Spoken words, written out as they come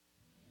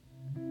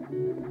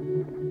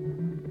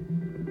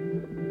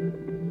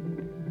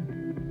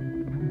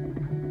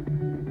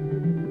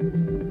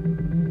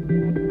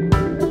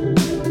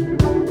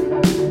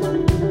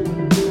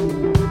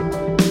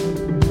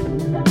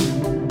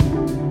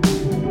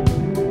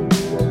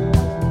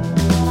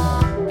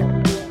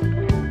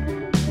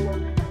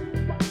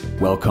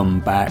welcome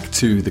back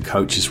to the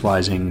Coaches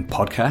Rising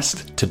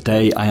podcast.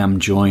 Today I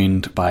am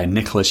joined by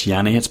Nicholas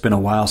Janni. It's been a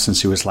while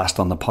since he was last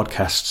on the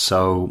podcast,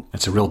 so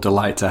it's a real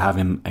delight to have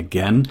him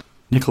again.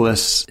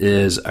 Nicholas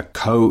is a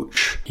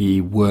coach. He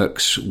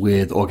works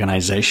with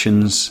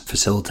organizations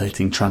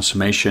facilitating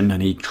transformation,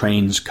 and he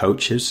trains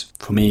coaches.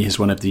 For me, he's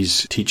one of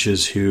these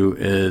teachers who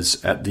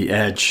is at the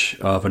edge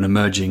of an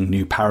emerging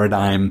new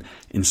paradigm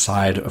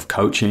inside of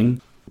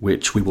coaching,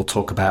 which we will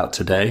talk about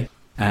today.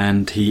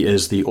 And he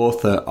is the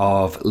author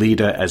of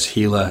Leader as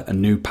Healer, A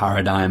New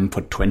Paradigm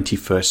for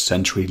 21st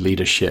Century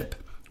Leadership,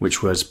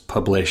 which was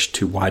published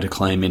to wide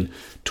acclaim in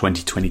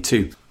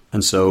 2022.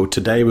 And so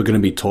today we're going to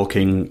be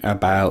talking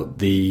about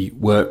the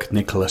work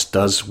Nicholas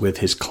does with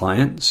his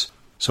clients.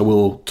 So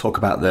we'll talk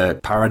about the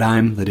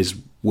paradigm that his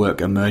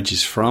work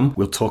emerges from.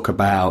 We'll talk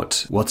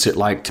about what's it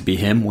like to be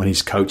him when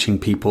he's coaching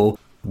people,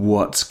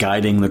 what's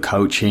guiding the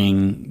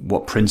coaching,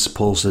 what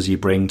principles does he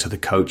bring to the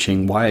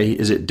coaching, why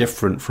is it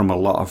different from a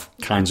lot of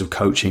kinds of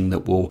coaching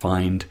that we'll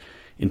find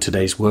in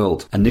today's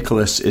world. And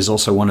Nicholas is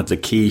also one of the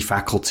key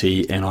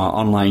faculty in our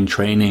online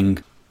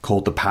training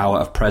called The Power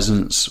of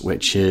Presence,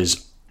 which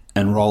is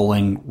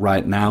enrolling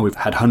right now. We've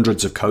had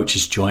hundreds of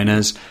coaches join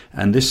us,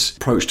 and this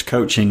approach to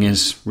coaching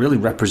is really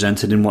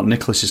represented in what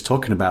Nicholas is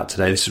talking about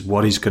today. This is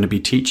what he's going to be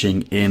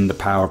teaching in The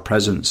Power of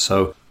Presence.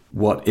 So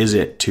what is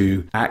it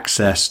to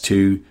access,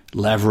 to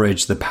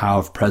leverage the power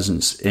of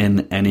presence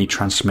in any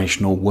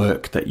transformational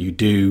work that you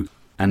do?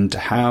 And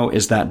how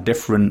is that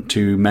different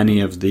to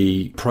many of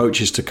the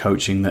approaches to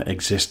coaching that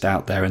exist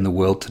out there in the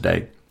world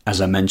today?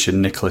 As I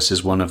mentioned, Nicholas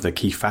is one of the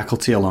key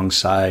faculty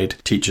alongside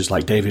teachers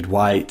like David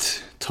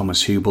White,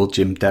 Thomas Hubel,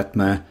 Jim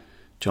Detmer,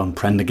 John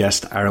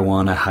Prendergast,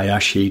 Arowana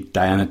Hayashi,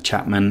 Diana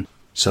Chapman.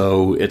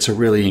 So it's a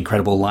really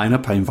incredible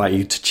lineup. I invite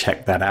you to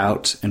check that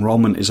out.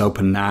 Enrollment is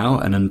open now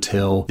and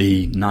until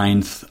the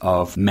 9th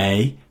of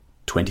May,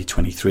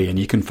 2023. And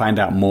you can find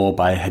out more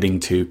by heading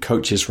to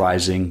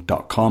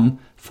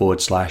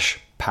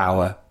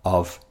coachesrising.com/power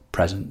of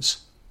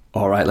presence.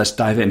 All right, let's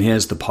dive in.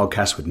 Here's the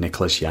podcast with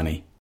Nicholas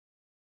Janni.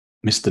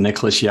 Mr.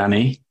 Nicholas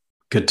Janni,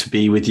 good to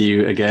be with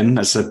you again.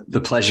 That's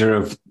the pleasure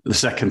of the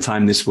second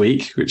time this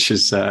week, which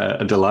is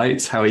a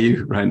delight. How are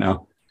you right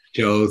now?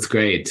 Joel, it's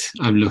great.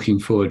 I'm looking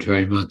forward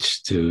very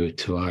much to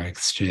our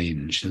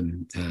exchange,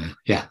 and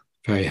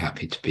very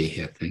happy to be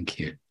here. Thank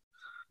you.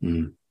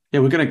 Yeah,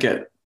 we're going to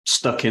get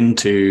stuck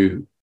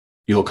into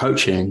your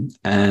coaching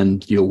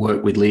and your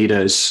work with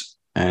leaders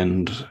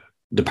and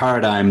the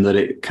paradigm that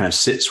it kind of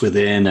sits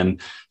within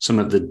and some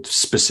of the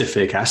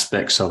specific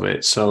aspects of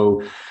it.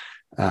 So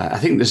I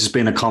think this has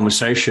been a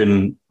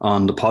conversation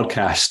on the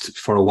podcast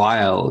for a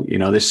while,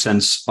 this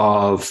sense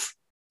of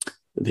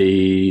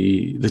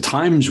the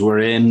times we're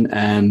in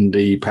and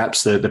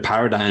perhaps the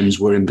paradigms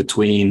we're in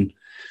between.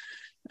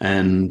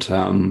 And,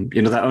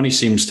 that only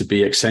seems to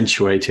be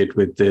accentuated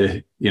with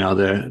the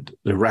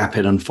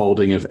rapid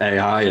unfolding of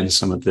AI and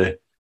some of the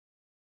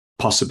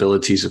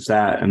possibilities of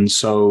that. And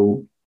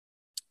so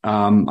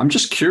I'm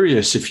just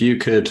curious if you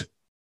could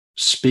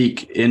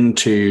speak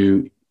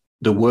into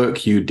the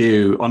work you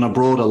do on a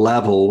broader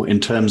level in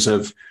terms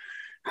of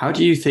how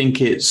do you think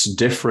it's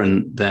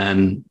different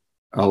than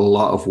a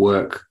lot of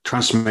work,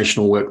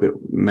 transformational work that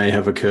may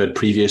have occurred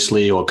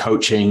previously or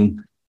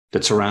coaching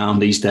that's around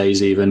these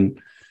days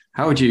even?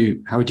 How would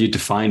you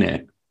define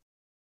it?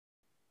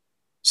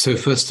 So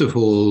first of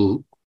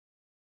all,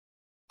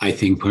 I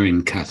think we're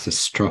in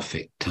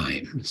catastrophic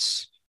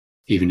times.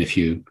 Even if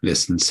you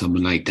listen to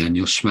someone like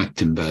Daniel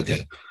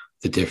Schmachtenberger,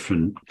 the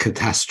different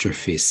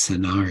catastrophe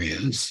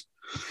scenarios.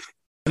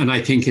 And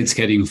I think it's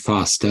getting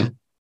faster.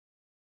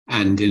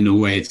 And in a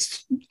way,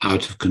 it's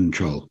out of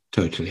control,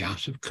 totally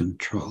out of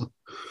control.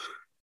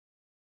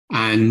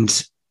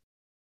 And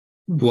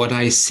what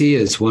I see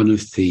as one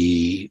of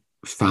the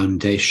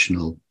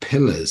foundational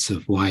pillars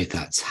of why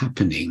that's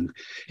happening,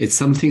 it's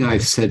something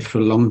I've said for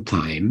a long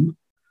time.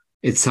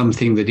 It's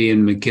something that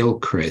Ian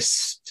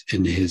McGilchrist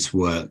in his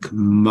work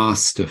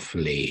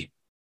masterfully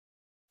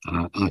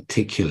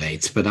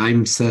articulates, but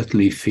I'm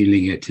certainly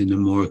feeling it in a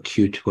more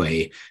acute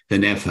way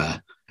than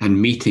ever,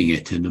 and meeting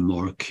it in a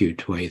more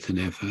acute way than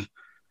ever,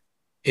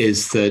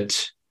 is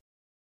that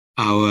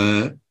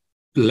our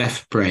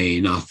left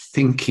brain, our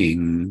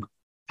thinking,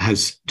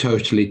 has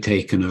totally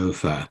taken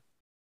over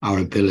our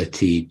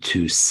ability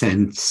to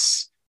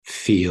sense,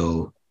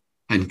 feel,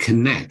 and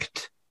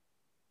connect.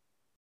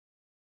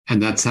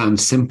 And that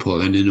sounds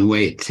simple, and in a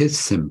way it is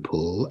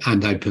simple,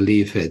 and I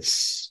believe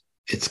it's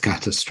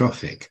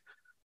catastrophic,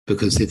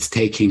 because it's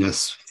taking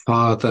us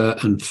farther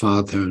and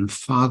farther and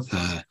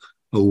farther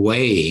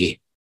away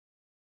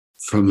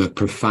from a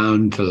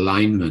profound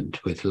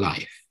alignment with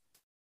life,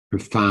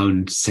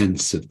 profound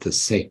sense of the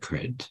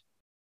sacred,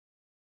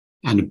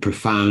 and a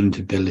profound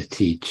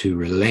ability to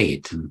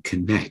relate and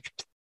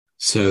connect.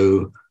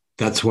 So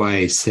that's why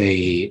I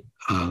say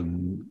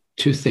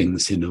two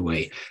things in a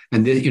way.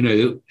 And,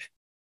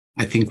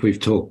 I think we've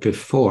talked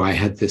before, I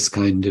had this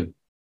kind of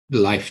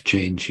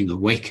life-changing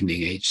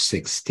awakening, age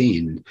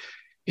 16,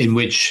 in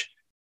which,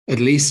 at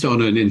least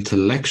on an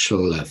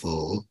intellectual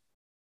level,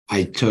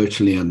 I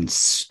totally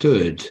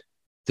understood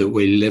that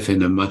we live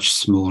in a much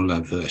smaller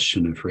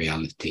version of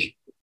reality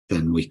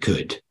than we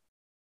could.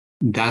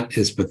 That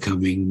is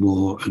becoming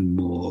more and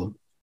more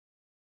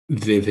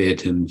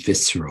vivid and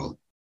visceral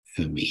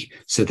for me.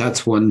 So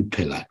that's one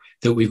pillar,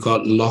 that we've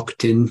got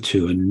locked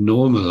into and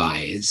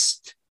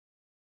normalized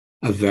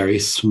a very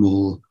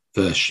small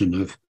version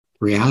of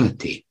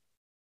reality.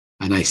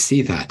 And I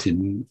see that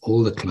in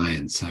all the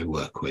clients I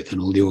work with and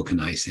all the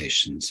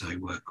organizations I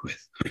work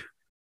with.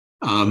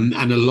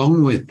 And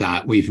along with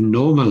that, we've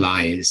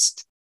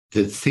normalized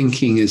that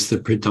thinking is the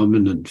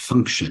predominant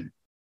function.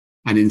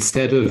 And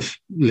instead of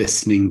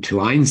listening to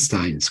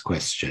Einstein's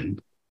question,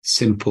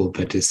 simple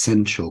but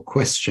essential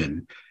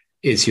question,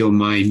 is your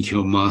mind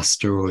your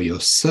master or your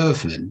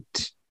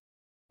servant?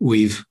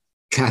 We've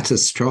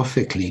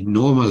catastrophically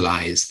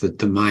normalized that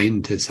the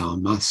mind is our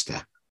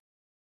master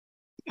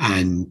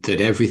and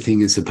that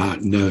everything is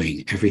about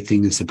knowing.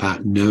 Everything is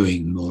about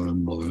knowing more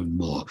and more and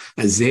more,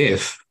 as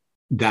if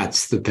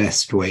that's the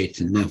best way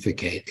to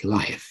navigate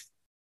life,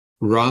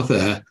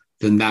 rather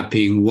than that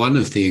being one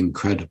of the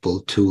incredible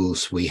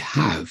tools we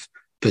have.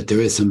 But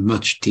there is a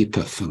much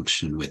deeper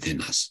function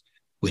within us,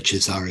 which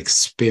is our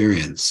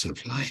experience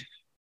of life.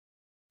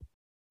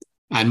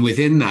 And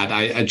within that,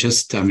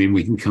 I mean,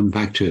 we can come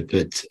back to it,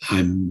 but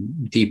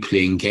I'm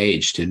deeply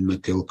engaged in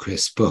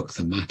McGilchrist's book,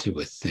 The Matter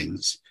with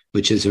Things,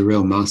 which is a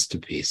real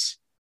masterpiece,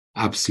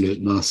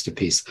 absolute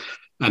masterpiece.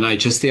 And I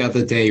just the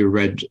other day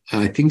read,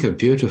 I think, a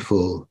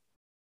beautiful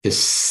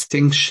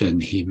distinction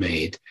he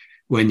made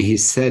when he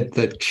said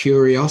that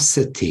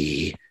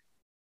curiosity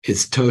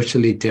is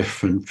totally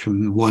different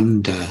from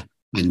wonder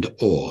and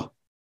awe.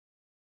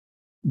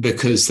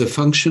 Because the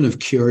function of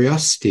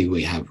curiosity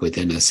we have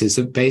within us is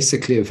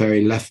basically a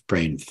very left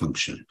brain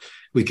function.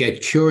 We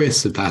get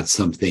curious about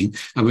something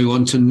and we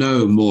want to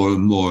know more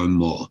and more and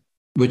more,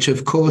 which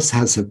of course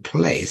has a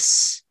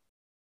place.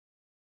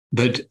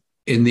 But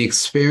in the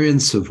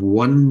experience of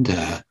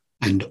wonder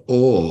and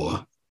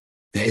awe,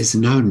 there is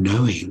no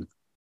knowing.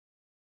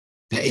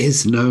 There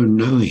is no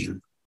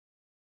knowing.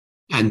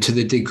 And to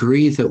the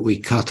degree that we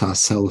cut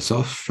ourselves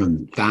off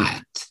from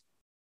that,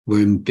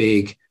 we're in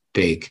big,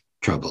 big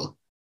trouble.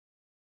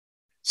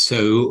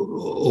 So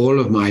all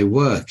of my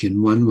work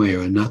in one way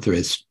or another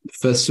is,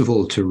 first of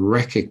all, to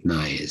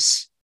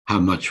recognize how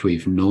much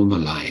we've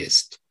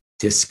normalized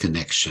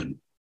disconnection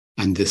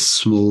and this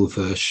small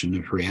version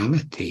of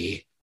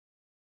reality.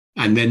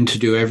 And then to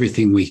do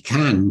everything we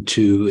can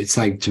it's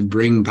like to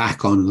bring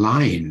back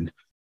online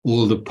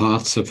all the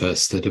parts of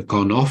us that have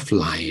gone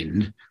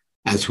offline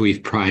as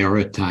we've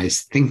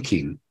prioritized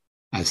thinking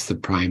as the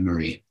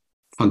primary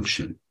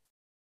function.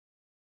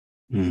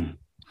 Now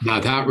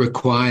that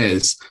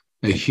requires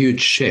a huge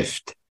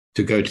shift,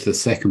 to go to the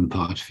second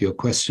part of your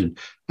question.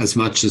 As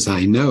much as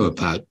I know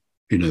about,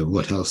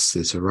 what else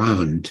is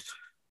around,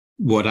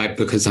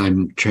 because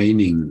I'm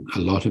training a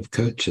lot of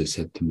coaches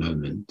at the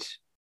moment,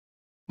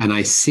 and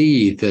I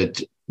see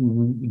that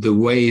the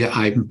way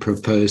I'm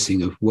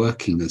proposing of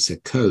working as a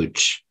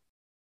coach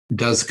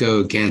does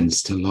go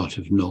against a lot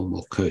of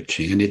normal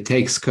coaching. And it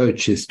takes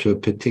coaches to a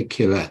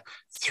particular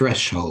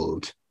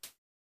threshold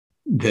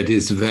that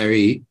is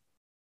very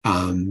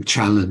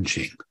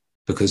challenging,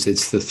 because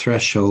it's the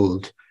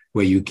threshold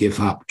where you give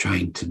up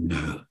trying to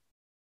know.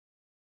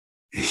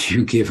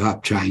 You give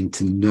up trying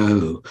to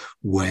know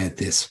where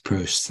this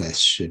process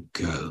should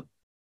go.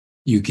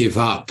 You give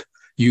up.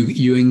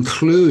 You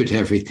include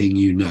everything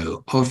you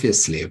know,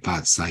 obviously,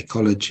 about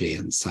psychology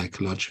and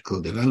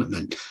psychological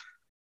development,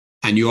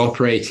 and you're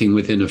operating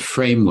within a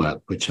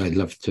framework, which I'd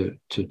love to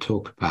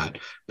talk about.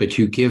 But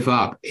you give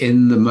up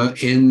in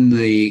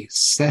the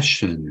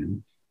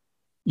session.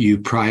 You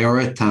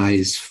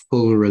prioritize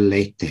full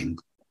relating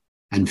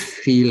and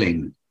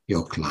feeling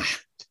your client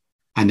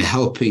and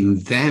helping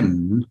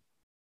them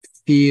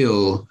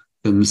feel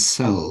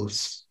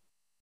themselves,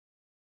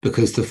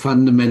 because the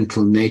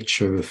fundamental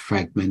nature of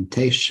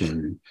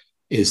fragmentation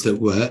is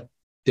that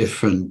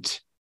different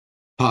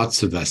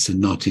parts of us are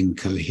not in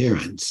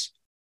coherence.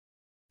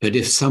 But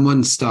if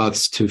someone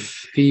starts to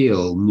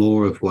feel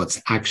more of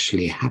what's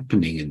actually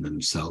happening in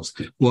themselves,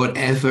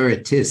 whatever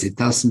it is, it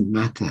doesn't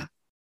matter.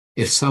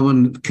 If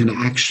someone can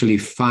actually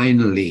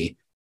finally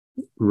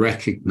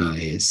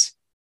recognize,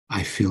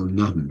 I feel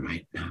numb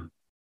right now.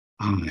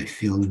 I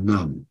feel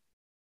numb.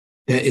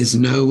 There is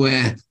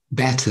nowhere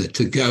better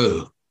to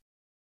go.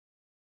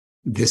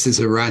 This is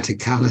a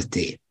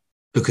radicality,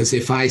 because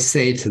if I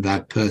say to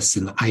that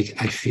person, I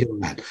feel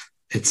that,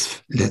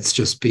 let's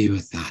just be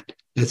with that.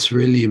 Let's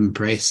really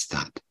embrace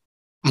that.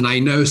 And I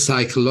know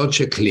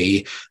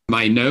psychologically,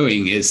 my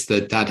knowing is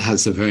that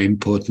has a very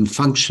important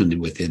function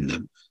within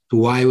them.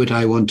 Why would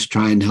I want to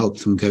try and help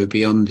them go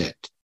beyond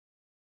it?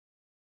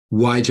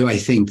 Why do I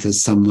think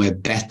there's somewhere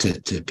better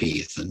to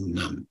be than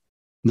numb?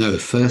 No,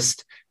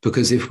 first,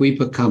 because if we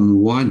become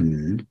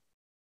one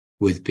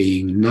with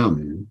being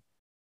numb,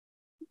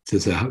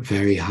 there's a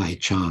very high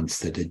chance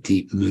that a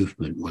deep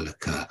movement will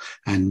occur.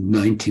 And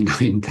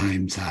 99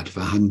 times out of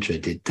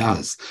 100, it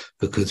does,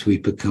 because we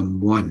become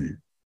one.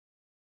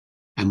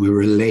 and we're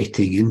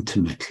relating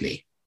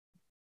intimately.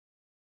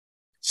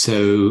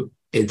 So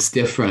it's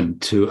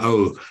different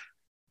to,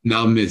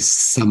 numb is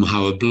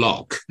somehow a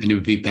block, and it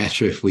would be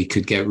better if we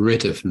could get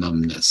rid of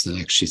numbness and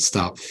actually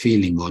start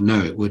feeling more.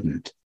 No, it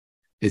wouldn't.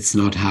 It's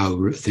not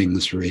how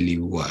things really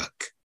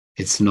work.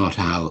 It's not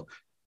how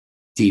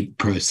deep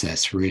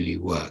process really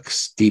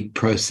works. Deep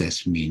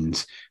process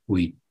means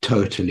we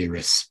totally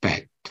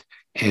respect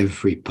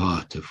every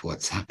part of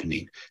what's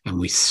happening, and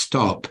we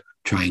stop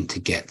trying to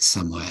get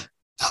somewhere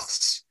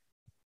else.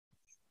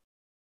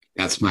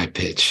 That's my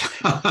pitch.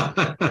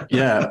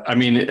 Yeah, I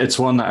mean, it's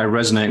one that I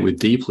resonate with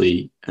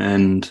deeply,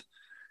 and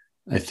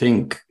I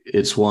think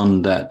it's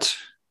one that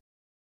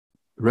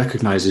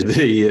recognizes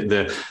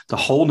the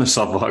wholeness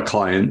of our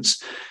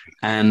clients,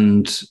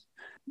 and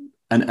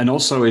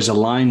also is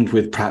aligned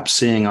with perhaps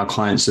seeing our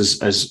clients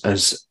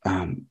as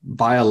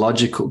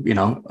biological,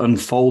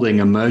 unfolding,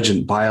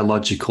 emergent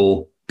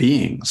biological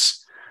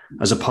beings,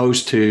 as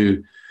opposed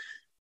to,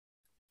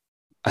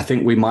 I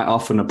think we might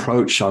often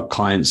approach our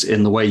clients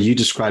in the way you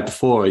described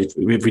before. If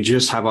we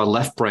just have our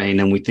left brain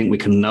and we think we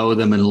can know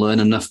them and learn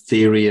enough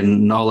theory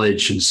and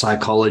knowledge and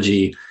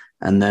psychology,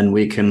 and then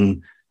we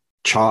can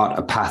chart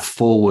a path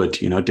forward,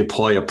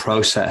 deploy a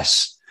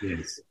process.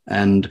 Yes.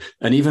 And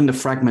even the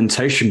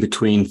fragmentation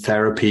between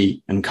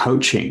therapy and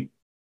coaching,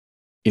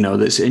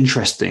 that's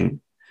interesting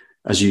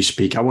as you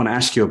speak. I want to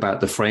ask you about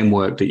the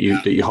framework that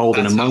you hold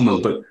in a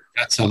moment, but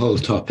that's a whole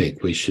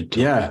topic we should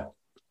talk. Yeah,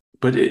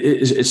 but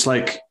it's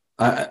like,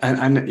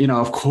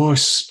 of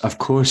course,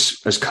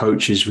 as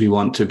coaches, we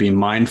want to be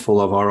mindful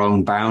of our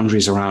own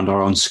boundaries around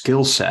our own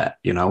skill set,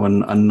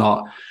 and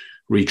not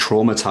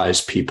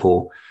re-traumatize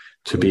people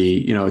to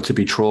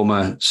be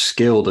trauma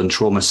skilled and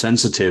trauma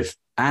sensitive.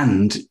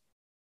 And,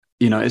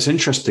 it's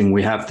interesting.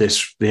 We have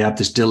this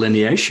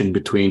delineation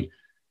between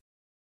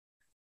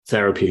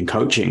therapy and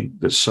coaching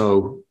that's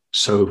so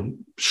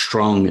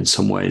strong in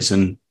some ways.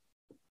 And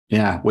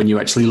yeah, when you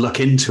actually look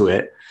into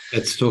it,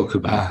 let's talk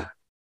about it,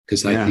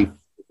 because I think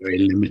very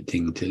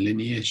limiting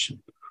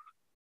delineation.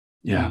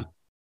 Yeah.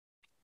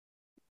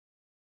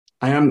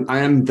 I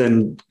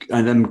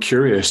am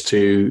curious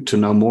to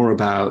know more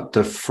about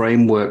the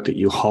framework that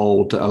you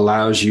hold that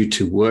allows you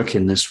to work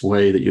in this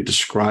way that you're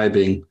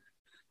describing.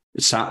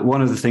 It's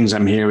one of the things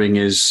I'm hearing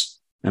is,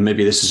 and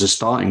maybe this is a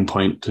starting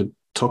point to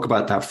talk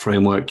about that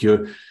framework.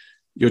 You're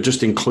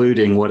just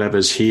including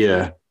whatever's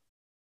here.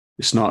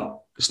 It's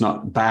not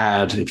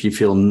bad if you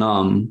feel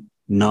numb.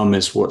 Numb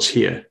is what's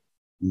here.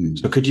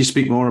 So could you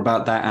speak more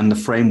about that and the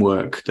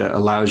framework that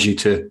allows you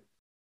to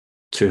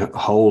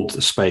hold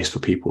the space for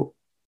people?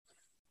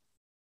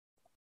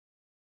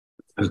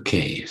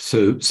 Okay,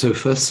 so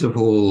first of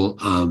all,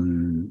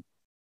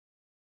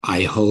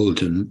 I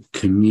hold and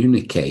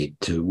communicate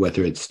to,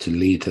 whether it's to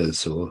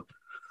leaders or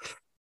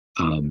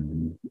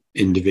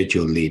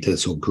individual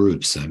leaders or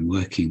groups I'm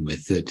working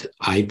with, that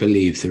I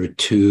believe there are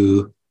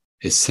two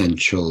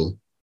essential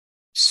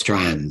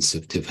strands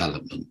of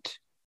development.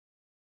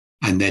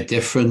 And they're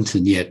different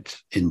and yet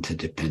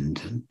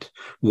interdependent.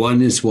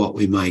 One is what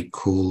we might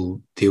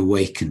call the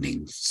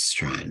awakening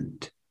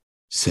strand.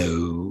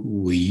 So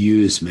we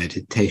use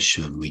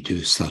meditation, we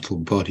do subtle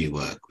body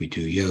work, we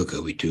do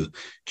yoga, we do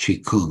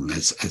qigong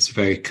as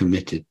very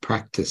committed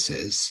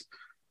practices,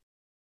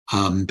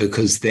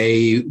 because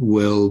they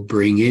will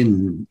bring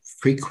in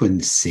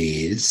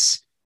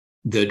frequencies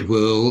that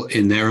will,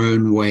 in their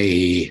own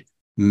way,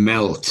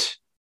 melt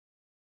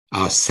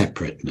our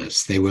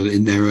separateness. They will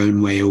in their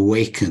own way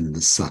awaken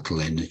the subtle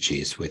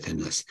energies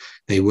within us.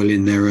 They will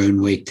in their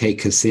own way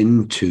take us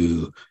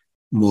into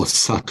more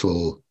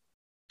subtle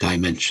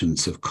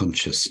dimensions of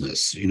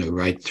consciousness,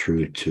 right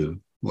through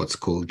to what's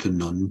called the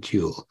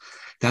non-dual.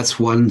 That's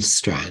one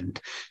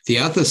strand. The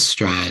other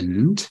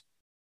strand,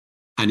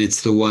 and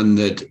it's the one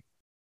that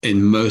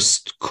in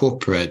most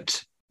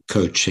corporate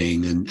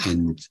coaching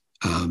and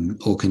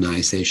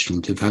organizational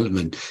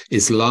development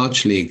is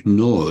largely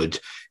ignored,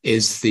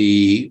 is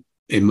the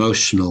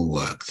emotional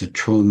work, the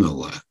trauma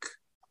work.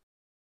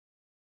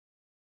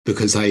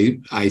 Because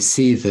I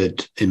see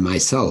that in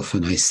myself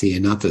and I see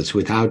in others,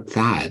 without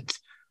that,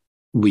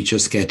 we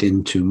just get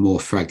into more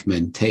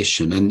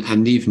fragmentation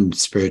and even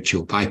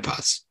spiritual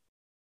bypass.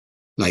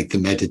 Like the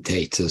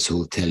meditators who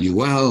will tell you,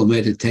 well,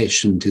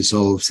 meditation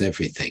dissolves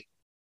everything.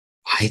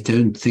 I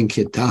don't think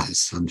it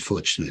does,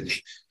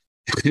 unfortunately.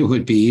 It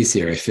would be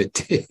easier if it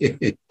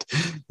did.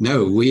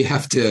 No, we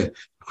have to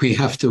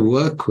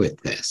work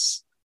with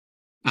this.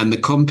 And the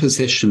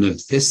composition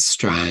of this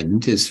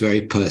strand is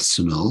very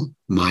personal,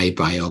 my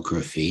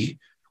biography.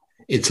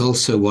 It's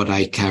also what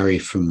I carry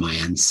from my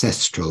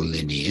ancestral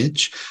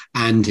lineage.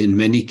 And in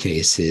many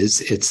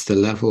cases, it's the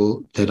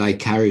level that I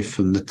carry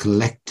from the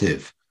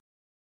collective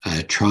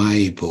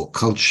tribe or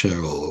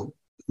culture or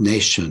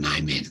nation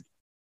I'm in.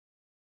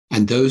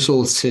 And those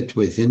all sit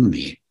within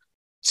me.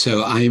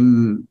 So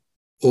I'm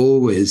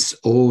always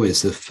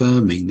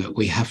affirming that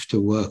we have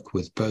to work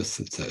with both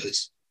of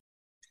those,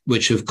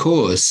 which of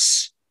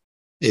course,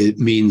 it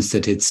means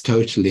that it's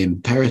totally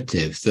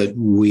imperative that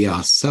we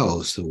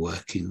ourselves are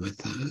working with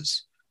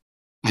those.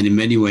 And in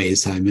many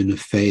ways, I'm in a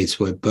phase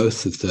where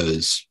both of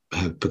those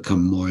have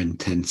become more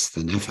intense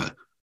than ever.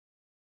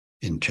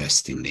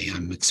 Interestingly,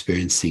 I'm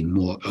experiencing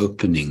more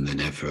opening than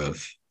ever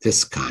of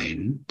this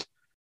kind,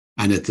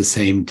 and at the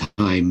same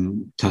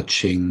time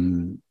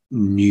touching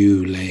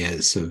new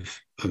layers of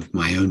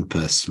my own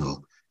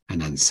personal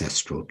and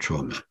ancestral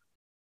trauma.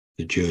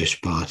 The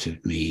Jewish part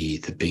of me,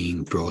 the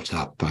being brought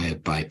up by a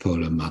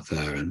bipolar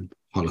mother and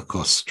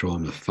Holocaust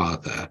trauma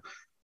father,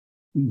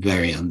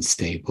 very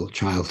unstable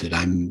childhood.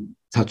 I'm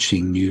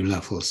touching new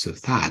levels of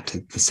that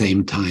at the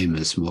same time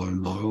as more and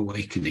more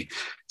awakening.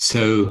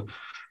 So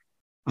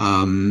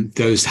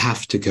those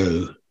have to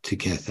go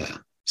together.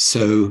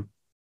 So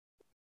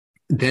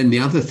then the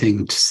other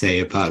thing to say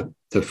about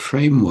the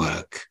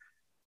framework,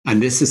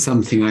 and this is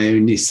something I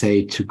only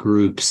say to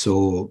groups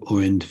or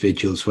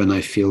individuals when I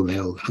feel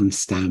they'll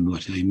understand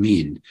what I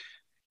mean,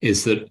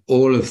 is that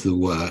all of the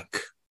work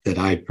that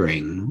I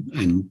bring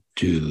and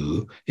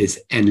do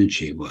is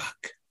energy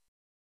work.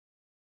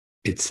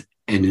 It's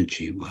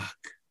energy work.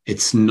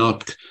 It's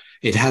not,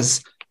 it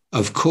has,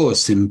 of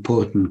course,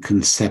 important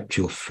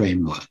conceptual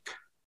framework.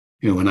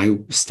 When I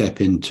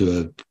step into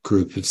a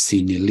group of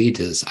senior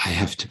leaders, I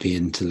have to be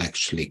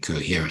intellectually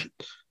coherent.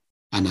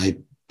 And I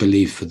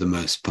believe for the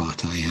most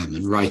part I am.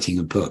 And writing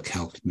a book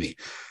helped me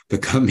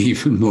become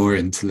even more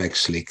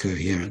intellectually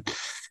coherent.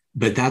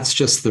 But that's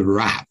just the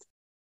wrap.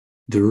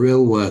 The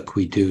real work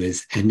we do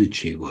is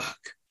energy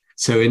work.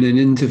 So in an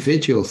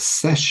individual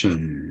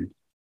session,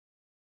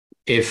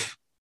 if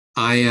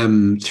I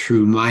am,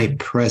 through my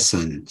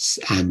presence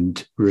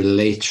and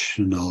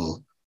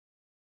relational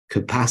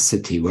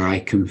capacity where I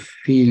can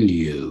feel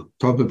you,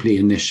 probably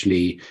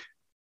initially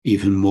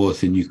even more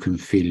than you can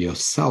feel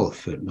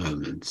yourself at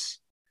moments,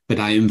 but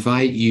I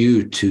invite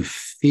you to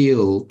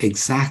feel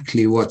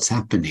exactly what's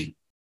happening.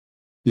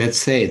 Let's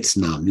say it's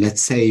numb.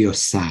 Let's say you're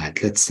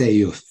sad. Let's say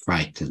you're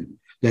frightened.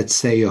 Let's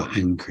say you're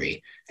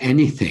angry.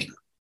 Anything.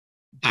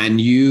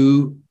 And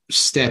you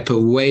step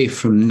away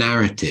from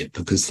narrative,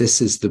 because this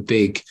is the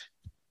big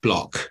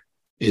block,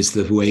 is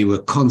the way we're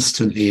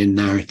constantly in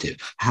narrative.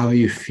 How are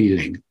you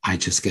feeling? I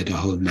just get a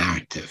whole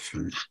narrative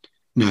from that.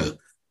 No,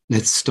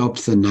 let's stop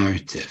the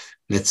narrative.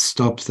 Let's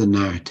stop the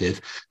narrative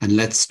and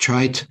let's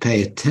try to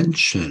pay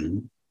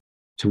attention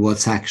to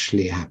what's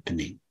actually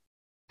happening.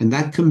 And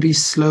that can be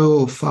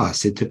slow or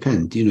fast. It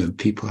depends.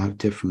 People have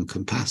different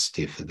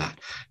capacity for that.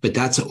 But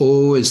that's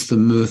always the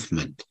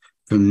movement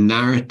from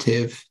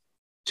narrative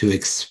to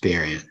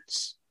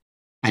experience.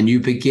 And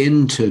you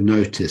begin to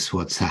notice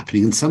what's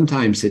happening. And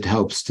sometimes it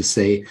helps to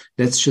say,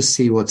 let's just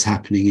see what's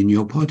happening in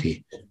your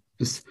body.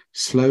 Just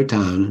slow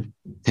down,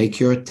 take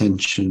your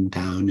attention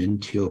down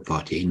into your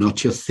body,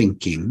 not your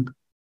thinking.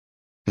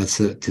 That's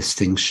a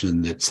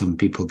distinction that some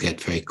people get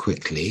very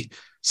quickly.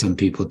 Some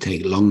people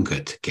take longer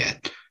to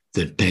get,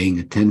 that paying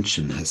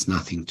attention has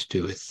nothing to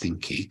do with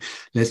thinking.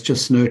 Let's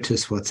just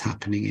notice what's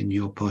happening in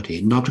your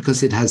body, not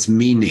because it has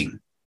meaning.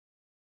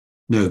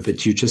 No,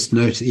 but you just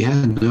notice,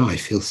 I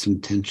feel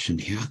some tension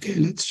here. Okay,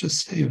 let's just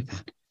stay with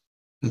that.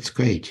 That's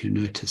great. You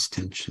notice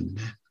tension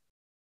there.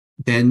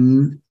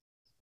 Then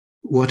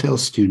what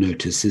else do you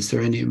notice? Is there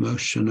any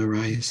emotion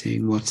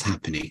arising? What's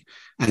happening?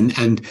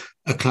 And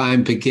a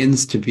client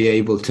begins to be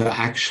able to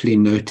actually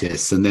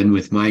notice. And then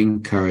with my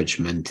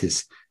encouragement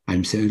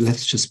I'm saying,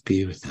 let's just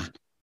be with that.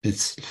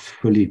 Let's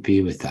fully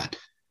be with that.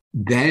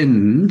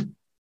 Then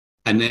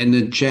an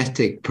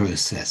energetic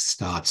process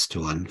starts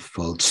to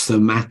unfold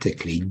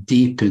somatically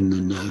deep in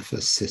the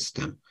nervous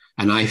system.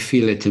 And I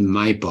feel it in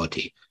my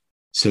body.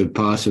 So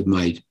part of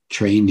my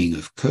training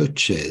of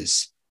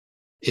coaches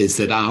is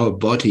that our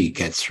body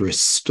gets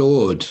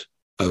restored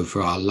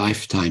over our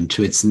lifetime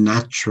to its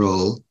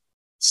natural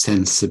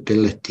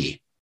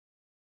sensibility.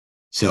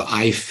 So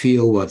I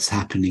feel what's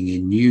happening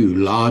in you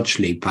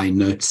largely by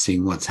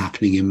noticing what's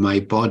happening in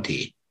my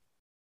body.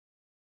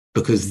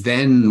 Because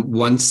then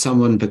once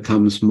someone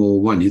becomes more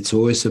one, it's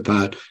always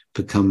about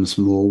becomes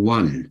more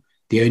one.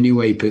 The only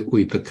way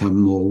we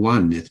become more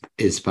one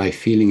is by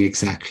feeling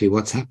exactly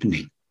what's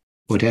happening,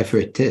 whatever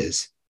it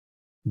is.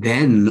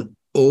 Then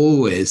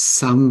always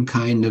some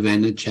kind of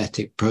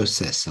energetic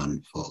process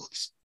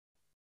unfolds.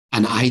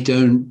 And I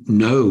don't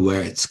know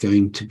where it's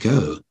going to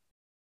go,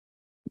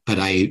 but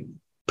I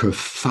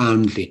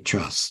profoundly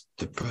trust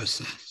the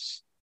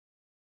process.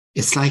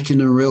 It's like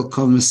in a real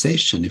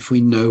conversation. If we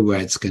know where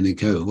it's going to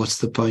go, what's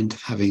the point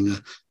of having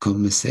a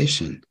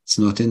conversation? It's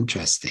not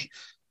interesting.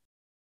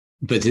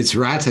 But it's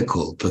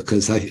radical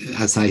because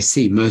as I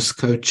see, most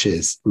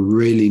coaches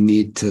really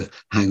need to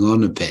hang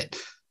on a bit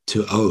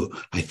to,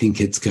 I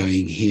think it's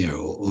going here,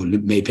 or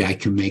maybe I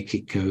can make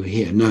it go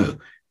here. No,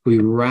 we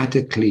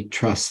radically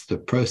trust the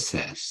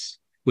process,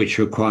 which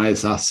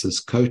requires us as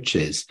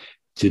coaches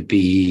to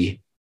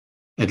be,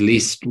 at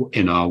least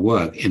in our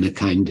work, in a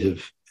kind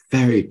of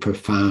very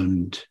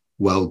profound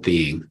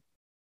well-being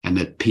and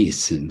at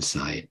peace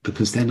inside,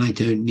 because then I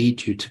don't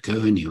need you to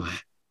go anywhere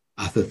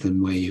other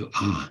than where you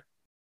are.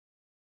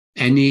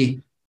 Any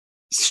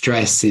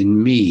stress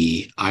in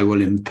me, I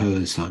will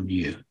impose on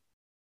you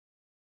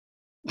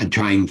and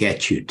try and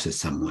get you to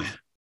somewhere.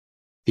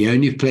 The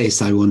only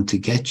place I want to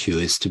get you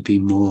is to be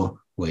more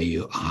where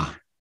you are.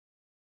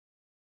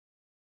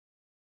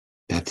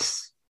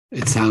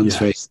 It sounds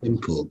very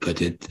simple,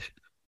 but it's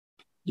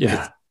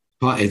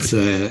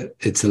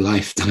a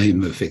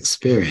lifetime of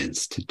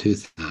experience to do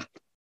that.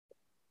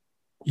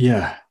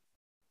 Yeah.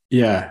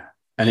 Yeah.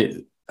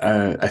 And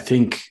I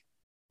think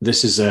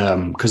this is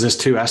because there's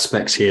two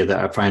aspects here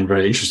that I find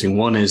very interesting.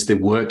 One is the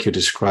work you're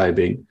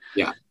describing.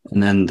 Yeah.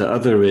 And then the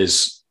other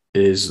is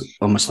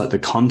almost like the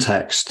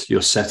context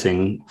you're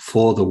setting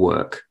for the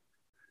work.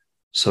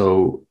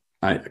 So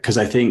because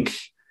I think,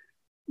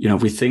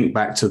 if we think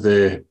back to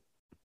the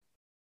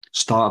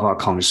start of our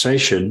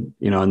conversation,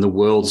 and the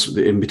worlds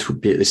in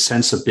between, the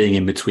sense of being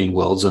in between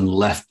worlds and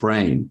left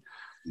brain,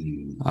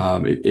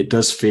 it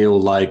does feel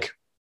like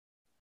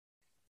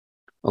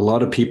a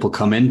lot of people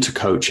come into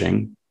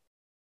coaching,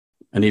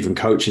 and even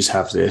coaches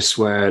have this,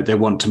 where they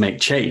want to make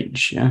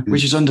change,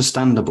 which is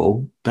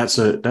understandable. That's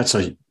a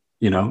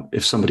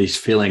if somebody's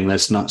feeling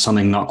there's not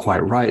something not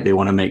quite right, they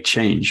want to make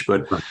change.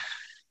 But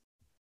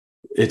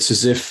it's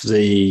as if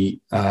the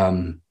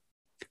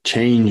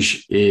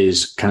change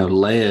is kind of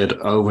layered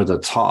over the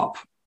top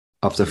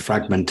of the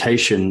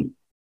fragmentation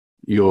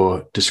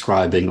you're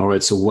describing, or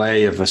it's a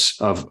way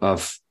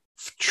of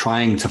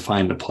trying to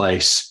find a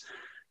place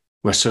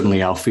where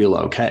suddenly I'll feel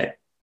okay.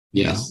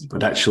 Yes.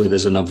 But actually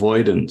there's an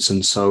avoidance.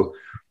 And so,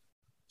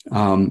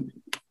 right.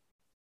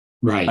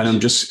 And I'm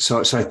just,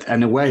 so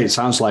in a way, it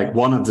sounds like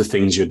one of the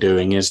things you're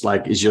doing is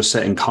you're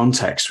setting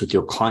context with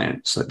your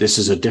clients. Like, this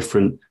is we're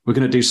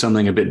going to do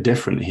something a bit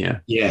different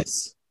here.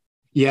 Yes.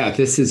 Yeah,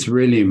 this is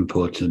really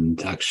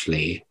important,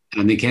 actually.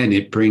 And again,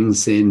 it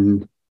brings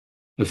in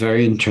a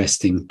very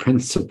interesting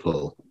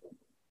principle,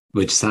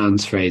 which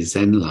sounds very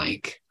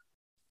Zen-like.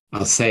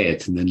 I'll say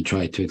it and then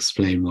try to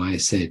explain why I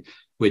say it,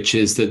 which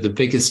is that the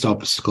biggest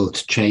obstacle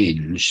to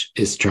change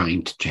is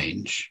trying to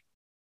change.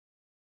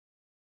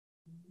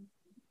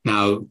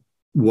 Now,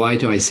 why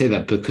do I say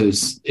that?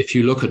 Because if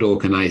you look at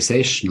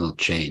organizational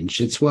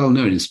change, it's well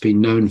known, it's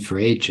been known for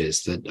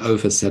ages that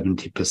over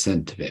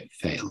 70% of it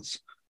fails.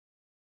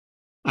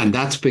 And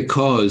that's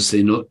because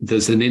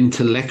there's an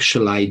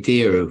intellectual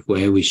idea of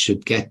where we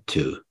should get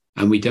to,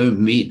 and we don't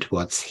meet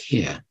what's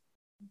here.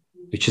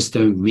 We just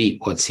don't meet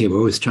what's here. We're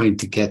always trying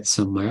to get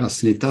somewhere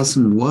else, and it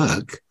doesn't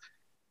work.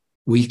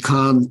 We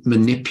can't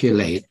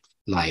manipulate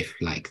life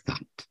like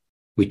that.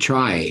 We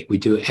try, we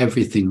do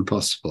everything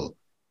possible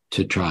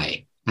to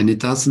try, and it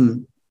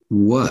doesn't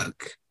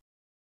work.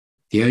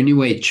 The only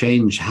way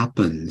change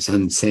happens,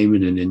 and same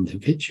in an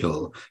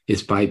individual,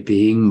 is by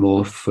being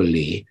more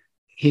fully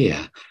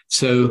here.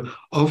 So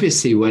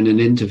obviously when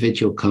an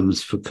individual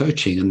comes for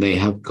coaching and they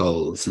have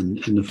goals,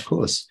 and of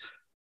course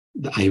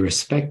I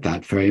respect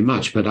that very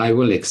much, but I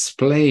will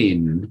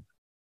explain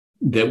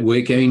that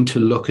we're going to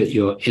look at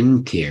your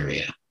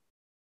interior,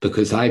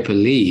 because I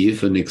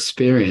believe and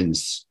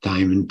experience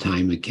time and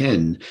time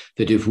again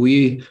that if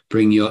we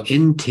bring your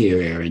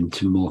interior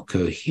into more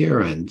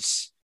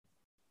coherence,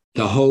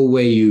 the whole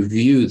way you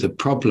view the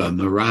problem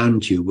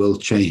around you will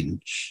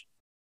change.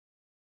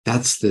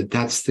 That's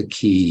the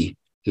key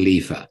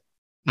lever.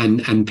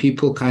 And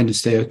people kind of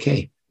say,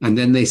 okay. And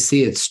then they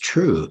see it's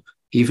true.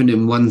 Even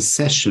in one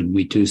session,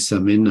 we do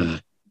some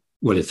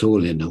it's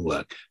all inner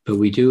work, but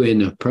we do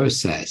inner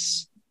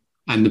process.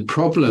 And the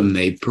problem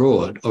they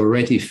brought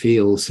already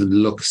feels and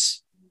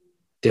looks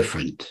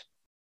different.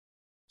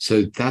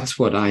 So that's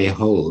what I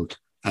hold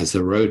as a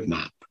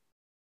roadmap.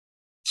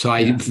 So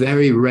I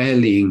very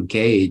rarely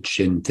engage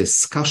in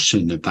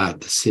discussion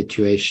about the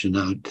situation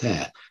out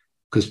there,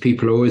 because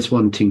people are always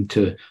wanting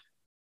to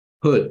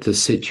put the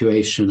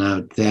situation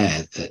out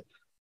there, that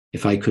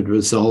if I could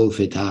resolve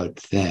it out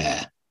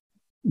there,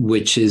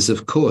 which is,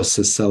 of course,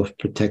 a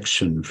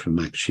self-protection from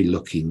actually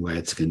looking where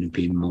it's going to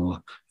be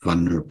more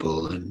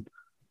vulnerable and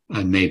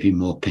maybe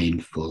more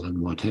painful and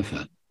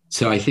whatever.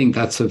 So I think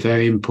that's a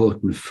very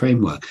important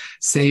framework.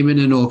 Same in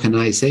an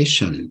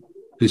organization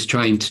who's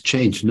trying to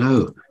change.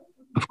 No,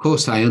 of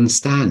course, I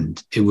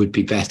understand it would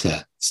be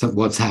better. So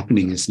what's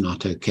happening is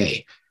not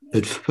okay.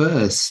 But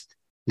first,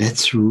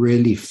 let's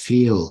really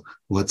feel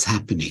what's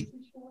happening,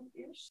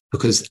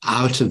 because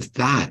out of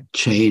that,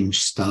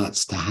 change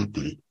starts to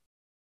happen.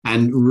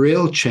 And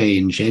real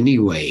change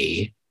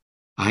anyway,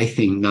 I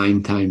think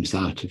 9 times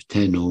out of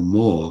 10 or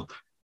more,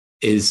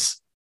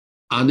 is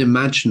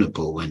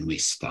unimaginable when we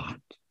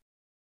start.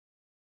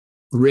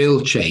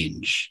 Real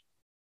change.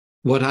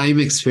 What I'm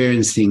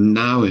experiencing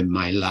now in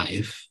my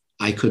life,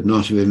 I could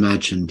not have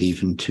imagined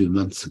even 2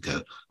 months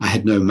ago. I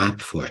had no map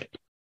for it,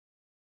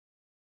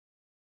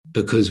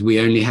 because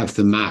we only have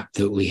the map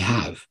that we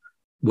have.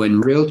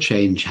 When real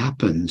change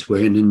happens,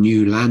 we're in a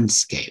new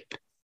landscape.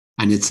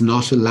 And it's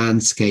not a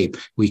landscape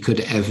we could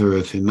ever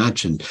have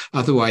imagined.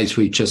 Otherwise,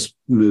 we just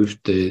moved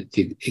the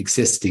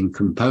existing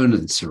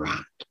components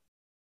around.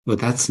 Well,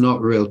 that's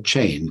not real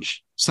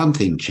change.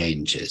 Something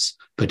changes,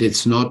 but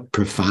it's not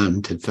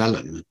profound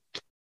development.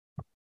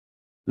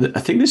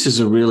 I think this is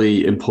a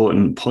really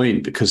important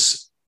point,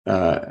 because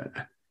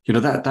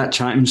that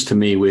chimes to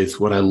me with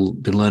what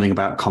I've been learning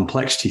about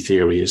complexity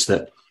theory, is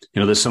that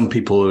there's some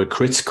people who are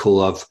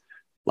critical of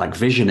like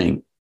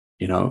visioning,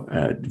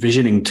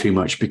 visioning too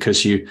much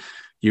because you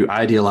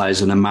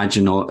idealize an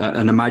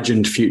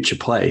imagined future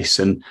place,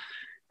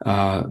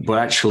 but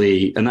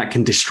actually, and that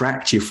can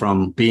distract you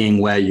from being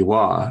where you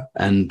are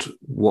and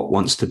what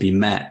wants to be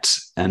met.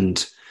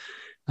 And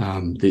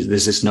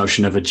there's this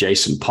notion of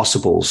adjacent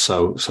possibles.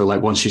 So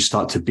like once you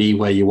start to be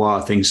where you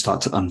are, things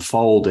start to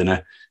unfold in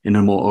a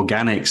more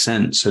organic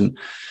sense. And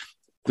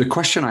the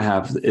question I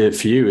have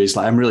for you is,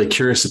 like, I'm really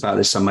curious about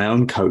this on my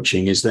own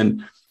coaching, is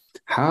then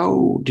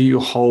how do you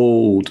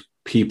hold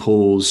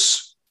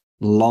people's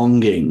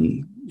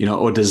longing,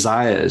 or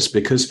desires?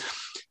 Because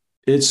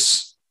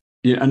it's,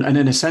 and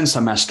in a sense,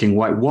 I'm asking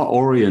what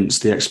orients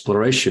the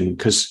exploration?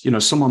 Because,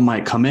 someone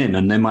might come in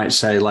and they might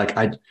say, like,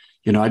 I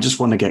just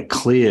want to get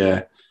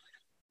clear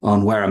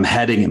on where I'm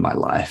heading in my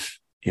life.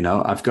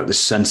 I've got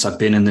this sense I've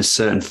been in this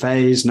certain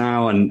phase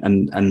now,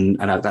 and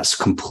that's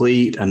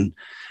complete. And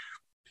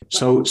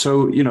so,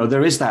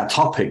 there is that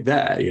topic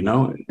there,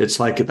 it's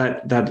like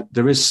that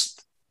there is,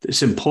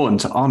 it's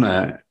important to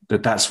honor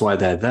that that's why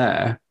they're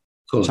there.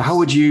 So how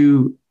would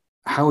you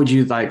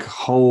like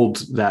hold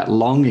that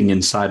longing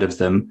inside of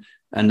them,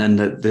 and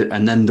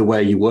then the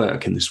way you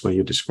work in this way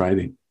you're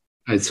describing?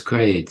 It's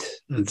great.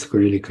 It's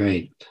really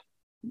great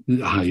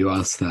how you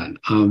ask that.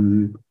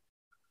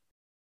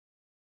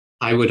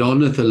 I would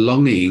honor the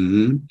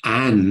longing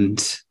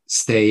and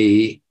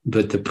say,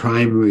 but the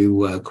primary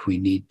work we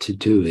need to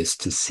do is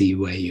to see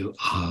where you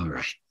are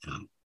right now.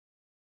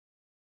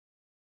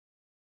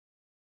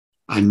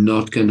 I'm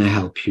not going to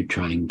help you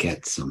try and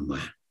get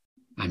somewhere.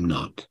 I'm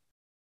not.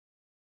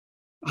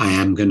 I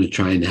am going to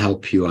try and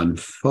help you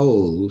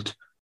unfold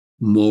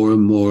more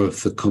and more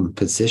of the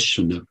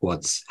composition of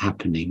what's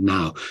happening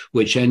now,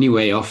 which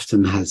anyway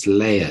often has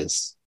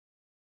layers.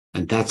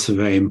 And that's a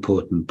very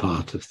important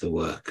part of the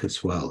work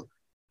as well,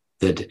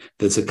 that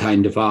there's a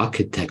kind of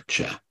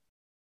architecture.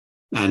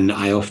 And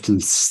I often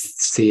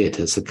see it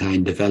as a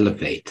kind of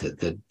elevator,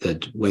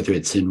 that whether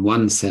it's in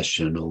one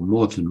session or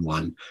more than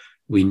one,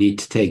 we need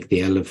to take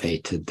the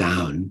elevator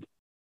down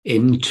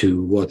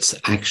into what's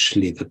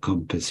actually the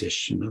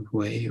composition of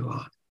where you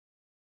are.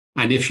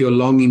 And if you're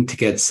longing to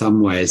get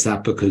somewhere, is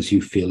that because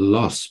you feel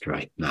lost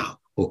right now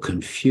or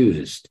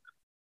confused?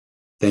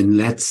 Then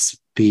let's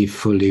be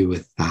fully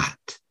with that.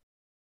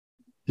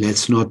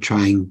 Let's not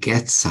try and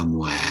get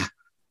somewhere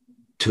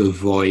to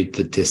avoid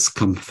the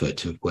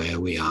discomfort of where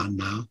we are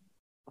now.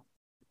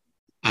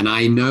 And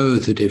I know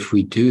that if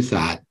we do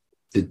that,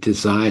 the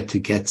desire to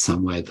get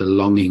somewhere, the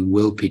longing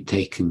will be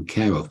taken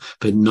care of,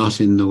 but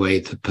not in the way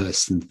the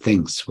person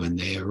thinks when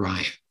they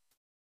arrive.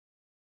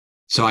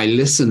 So I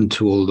listen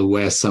to all the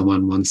where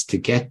someone wants to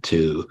get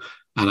to,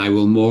 and I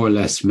will more or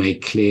less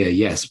make clear,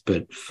 yes,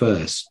 but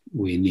first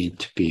we need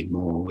to be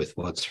more with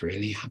what's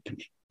really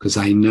happening, because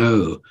I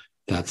know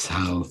that's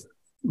how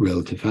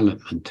real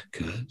development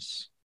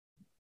occurs.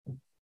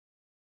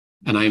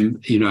 And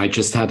I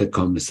just had a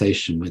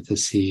conversation with the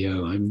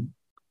CEO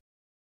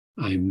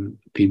I'm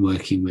been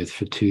working with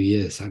for 2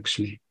 years,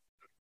 actually.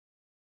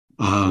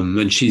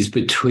 And she's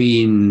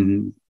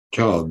between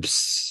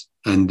jobs,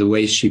 and the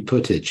way she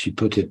put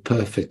it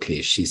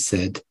perfectly. She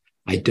said,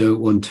 I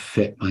don't want to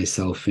fit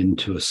myself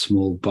into a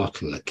small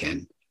bottle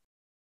again,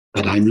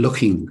 but I'm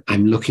looking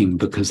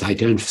because I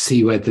don't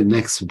see where the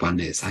next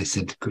one is. I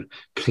said,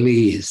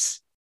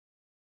 please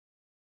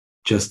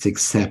just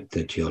accept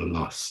that you're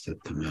lost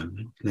at the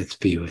moment. Let's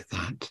be with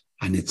that.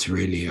 And it's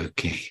really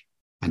okay.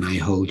 And I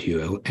hold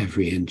you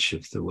every inch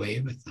of the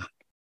way with that.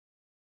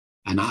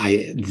 And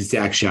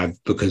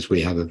because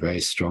we have a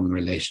very strong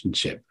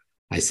relationship,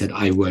 I said,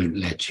 I won't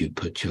let you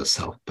put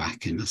yourself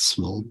back in a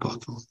small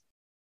bottle,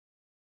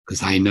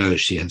 because I know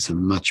she has a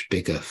much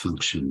bigger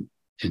function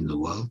in the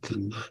world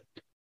than that.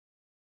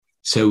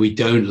 So we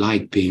don't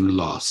like being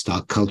lost.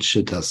 Our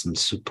culture doesn't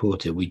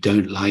support it. We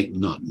don't like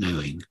not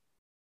knowing.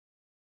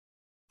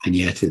 And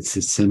yet it's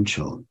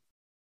essential.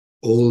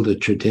 All the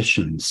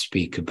traditions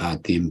speak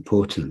about the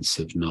importance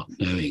of not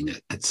knowing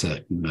at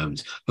certain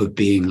moments, of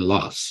being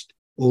lost.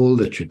 All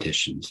the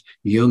traditions.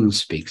 Jung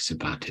speaks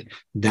about it.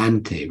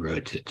 Dante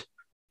wrote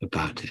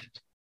about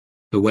it.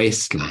 The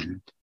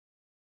wasteland.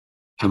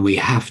 And we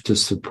have to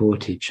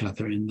support each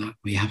other in that.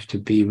 We have to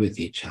be with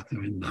each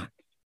other in that.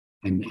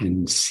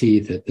 And see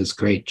that there's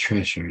great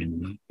treasure in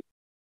that.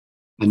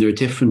 And there are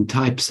different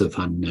types of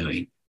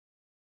unknowing.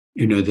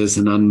 There's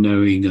an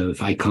unknowing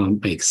of, I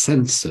can't make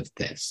sense of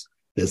this.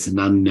 There's an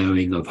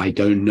unknowing of, I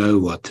don't know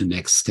what the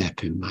next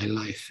step in my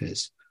life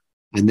is.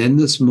 And then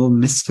there's more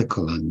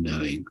mystical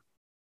unknowing,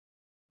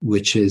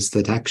 which is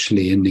that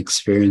actually in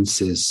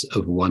experiences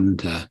of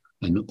wonder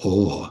and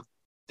awe,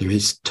 there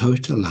is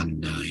total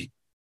unknowing.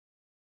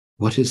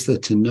 What is there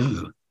to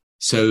know?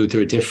 So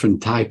there are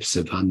different types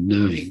of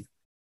unknowing.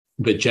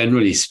 But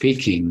generally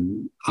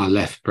speaking, our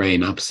left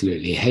brain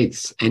absolutely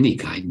hates any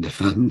kind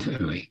of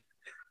unknowing,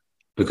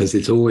 because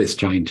it's always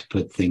trying to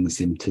put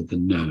things into the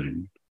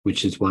known,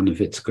 which is one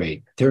of its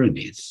great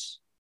tyrannies.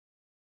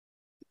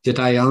 Did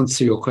I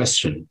answer your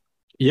question?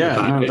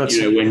 Yeah, About,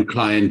 when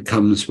client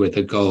comes with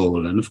a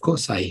goal, and of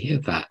course I hear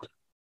that.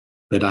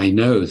 But I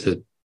know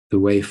that the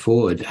way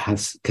forward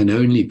can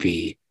only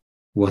be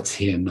what's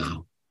here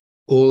now.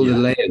 All the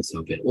layers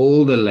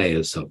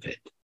of it,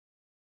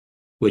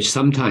 which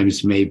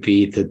sometimes may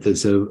be that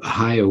there's a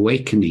high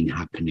awakening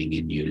happening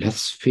in you.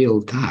 Let's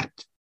feel that.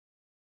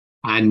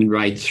 And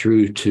right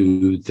through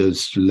to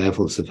those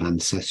levels of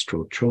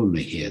ancestral trauma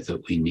here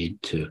that we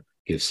need to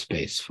give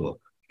space for.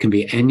 It can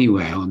be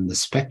anywhere on the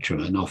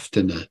spectrum and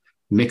often a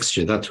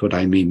mixture. That's what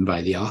I mean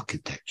by the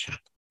architecture.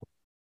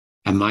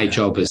 And my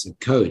job as a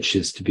coach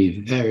is to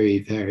be very,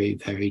 very,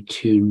 very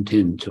tuned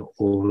into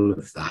all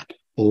of that,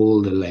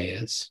 all the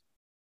layers.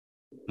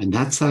 And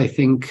that's, I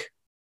think,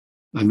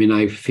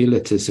 I feel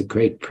it as a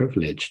great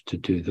privilege to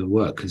do the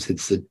work because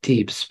it's a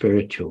deep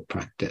spiritual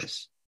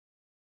practice.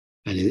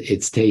 And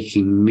it's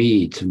taking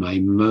me to my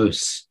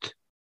most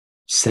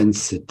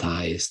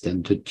sensitized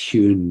and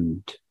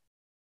attuned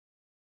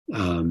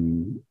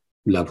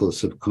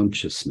levels of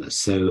consciousness.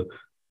 So,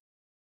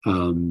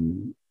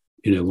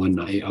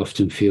 I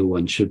often feel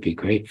one should be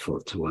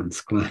grateful to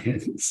one's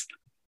clients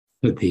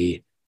for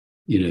the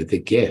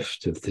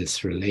gift of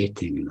this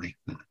relating like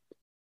that.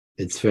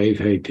 It's very,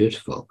 very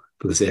beautiful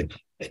because it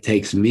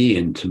takes me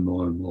into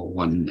more and more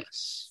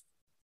oneness.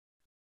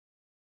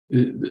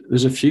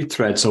 There's a few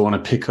threads I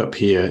want to pick up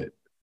here.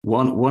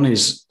 One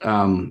is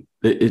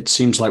it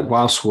seems like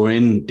whilst we're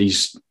in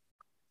these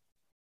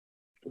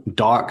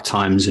dark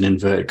times in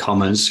inverted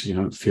commas,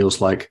 it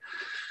feels like,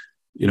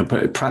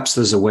 but perhaps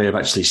there's a way of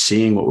actually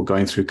seeing what we're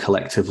going through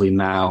collectively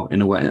now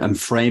in a way and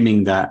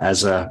framing that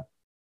as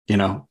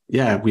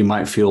we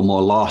might feel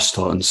more lost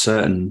or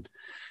uncertain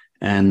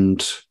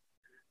and,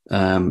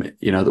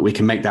 that we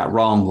can make that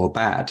wrong or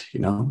bad,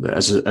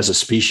 as a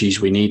species,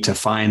 we need to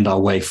find our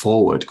way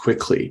forward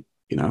quickly,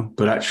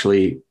 but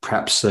actually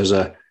perhaps there's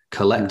a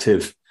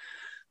collective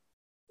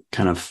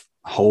kind of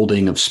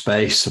holding of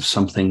space of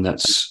something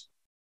that's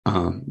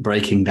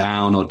breaking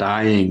down or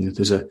dying.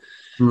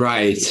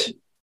 Right.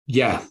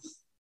 Yeah.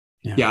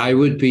 I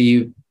would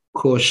be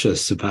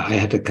cautious about, I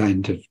had a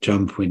kind of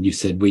jump when you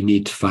said we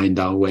need to find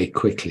our way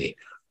quickly.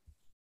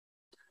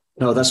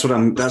 No, that's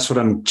what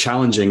I'm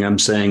challenging. I'm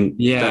saying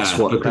that's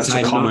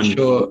a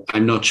common.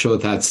 I'm not sure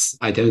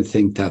I don't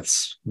think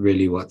that's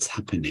really what's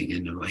happening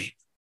in a way.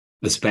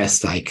 As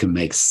best I can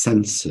make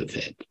sense of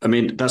it.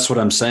 That's what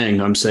I'm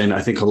saying.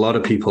 I think a lot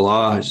of people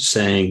are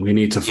saying we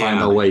need to find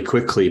our way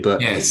quickly,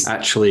 but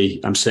actually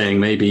I'm saying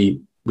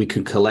maybe we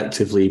could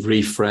collectively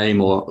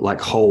reframe or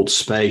like hold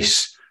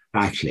space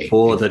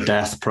for the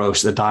death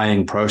process, the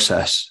dying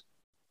process.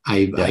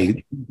 I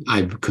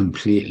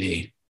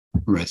completely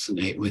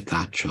resonate with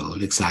that,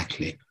 Joel.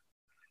 Exactly.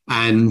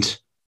 And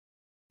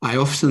I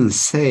often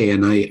say,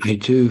 and I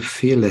do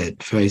feel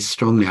it very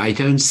strongly, I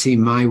don't see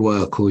my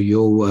work or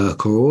your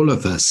work or all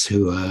of us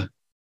who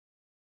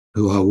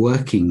are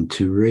working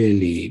to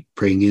really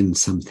bring in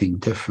something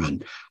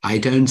different. I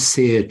don't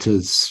see it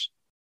as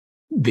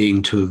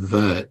being to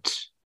avert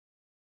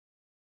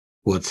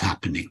what's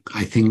happening.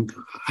 I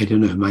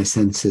don't know, my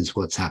sense is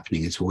what's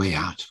happening is way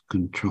out of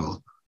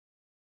control.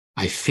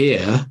 I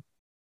fear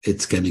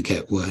it's going to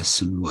get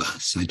worse and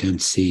worse. I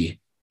don't see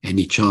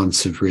any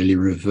chance of really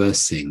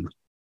reversing,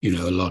 a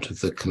lot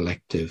of the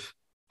collective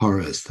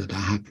horrors that are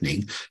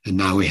happening. And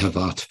now we have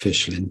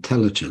artificial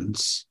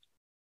intelligence,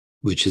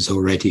 which is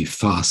already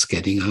fast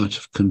getting out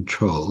of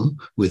control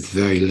with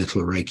very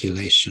little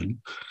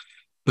regulation.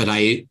 But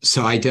I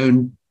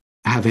don't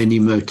have any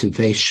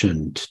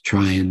motivation to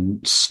try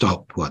and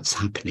stop what's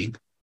happening.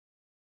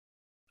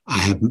 I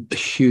have a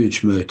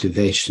huge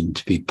motivation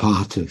to be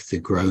part of the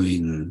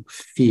growing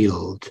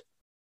field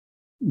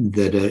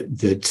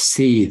that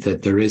see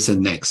that there is a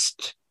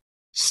next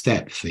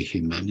step for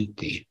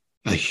humanity,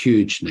 a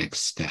huge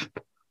next step.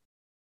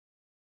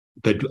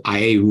 But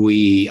I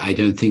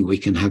don't think we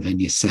can have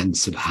any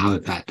sense of how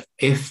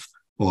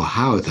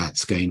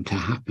that's going to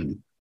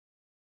happen.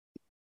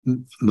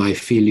 My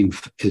feeling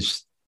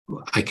is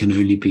I can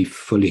only be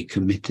fully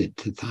committed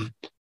to that.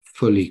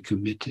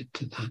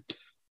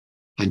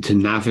 And to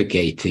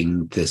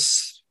navigating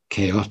this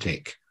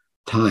chaotic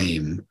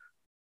time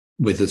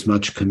with as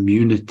much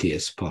community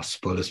as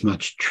possible, as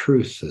much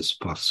truth as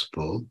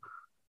possible,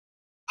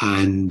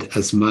 and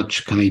as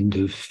much kind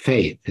of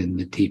faith in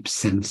the deep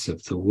sense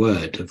of the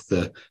word, of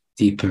the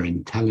deeper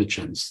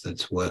intelligence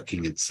that's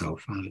working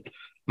itself out.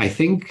 I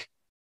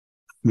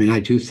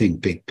do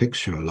think big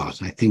picture a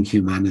lot. I think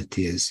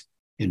humanity is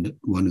in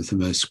one of the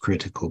most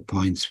critical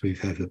points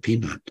we've ever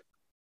been at.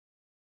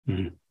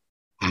 Mm.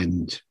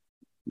 And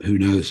who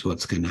knows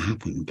what's going to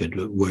happen, but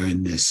we're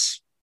in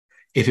this.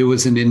 If it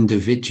was an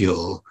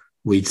individual,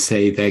 we'd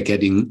say they're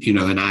getting,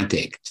 an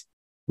addict.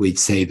 We'd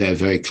say they're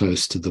very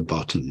close to the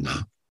bottom now.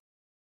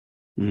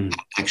 Mm.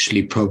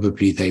 Actually,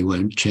 probably they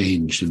won't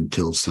change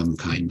until some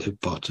kind of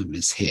bottom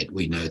is hit.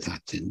 We know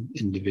that in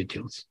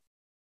individuals.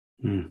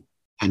 Mm.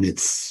 And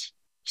it's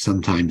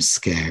sometimes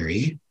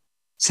scary,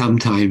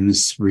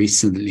 sometimes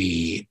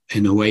recently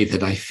in a way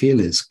that I feel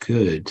is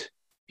good,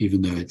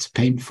 even though it's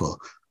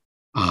painful.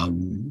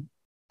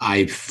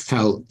 I've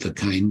felt the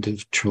kind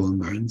of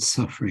trauma and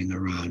suffering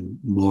around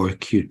more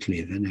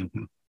acutely than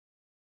ever.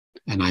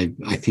 And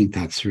I think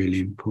that's really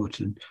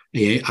important.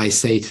 I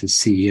say to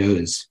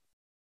CEOs,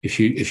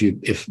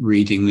 if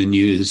reading the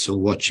news or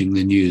watching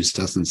the news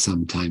doesn't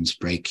sometimes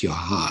break your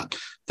heart,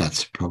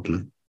 that's a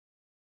problem.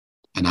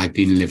 And I've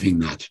been living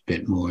that a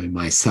bit more in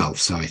myself.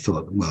 So I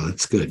thought, well,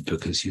 it's good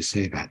because you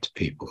say that to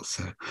people.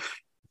 So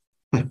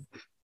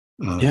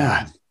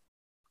yeah,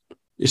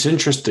 it's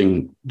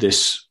interesting,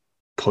 this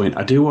point.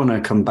 I do want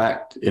to come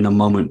back in a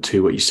moment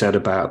to what you said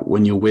about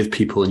when you're with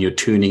people and you're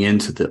tuning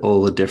into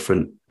all the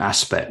different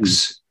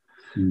aspects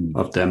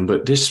of them.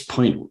 But this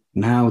point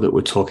now that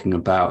we're talking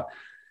about,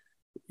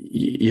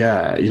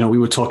 yeah, we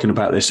were talking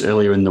about this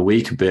earlier in the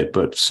week a bit,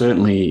 but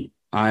certainly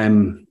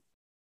I'm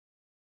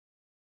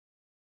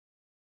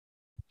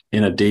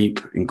in a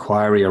deep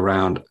inquiry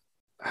around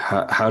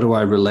how do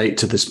I relate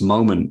to this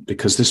moment,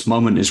 because this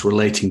moment is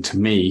relating to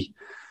me.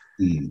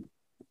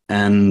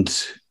 And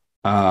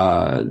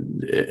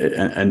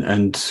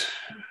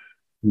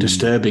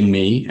disturbing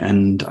me,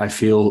 and I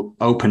feel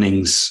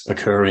openings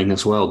occurring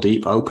as well,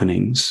 deep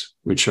openings,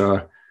 which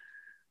are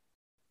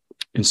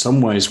in some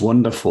ways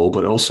wonderful,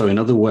 but also in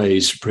other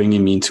ways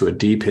bringing me into a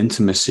deep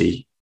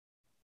intimacy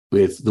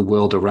with the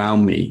world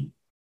around me,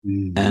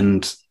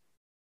 and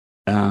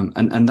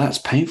that's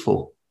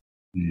painful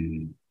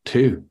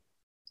too.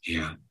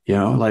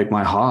 Yeah, like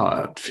my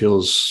heart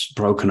feels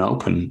broken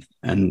open,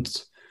 and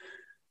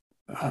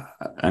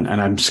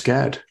I'm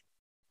scared,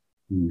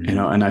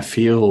 and I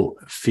feel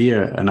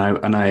fear, and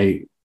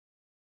I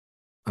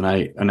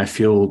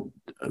feel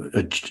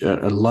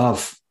a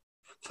love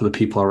for the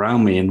people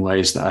around me in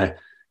ways that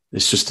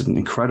it's just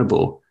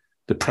incredible,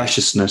 the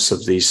preciousness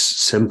of these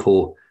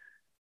simple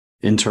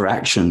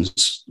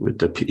interactions with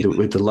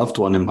the loved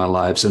one in my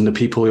lives and the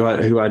people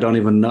who I don't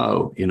even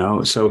know,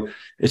 so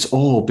it's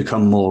all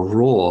become more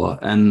raw,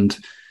 and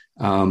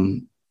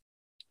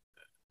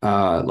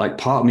like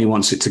part of me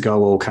wants it to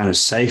go all kind of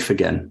safe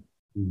again,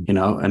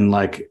 and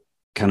like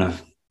kind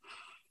of,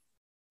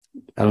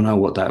 I don't know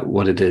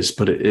what it is,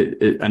 but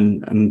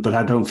but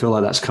I don't feel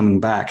like that's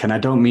coming back. And I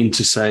don't mean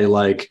to say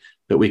like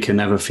that we can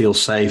never feel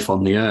safe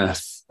on the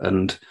earth,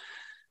 but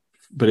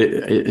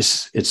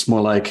it's more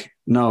like,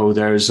 no,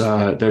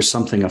 there's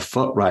something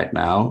afoot right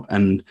now,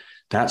 and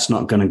that's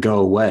not going to go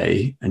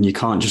away, and you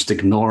can't just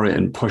ignore it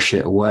and push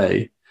it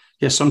away.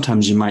 Yeah,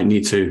 sometimes you might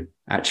need to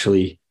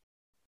actually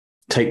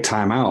take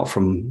time out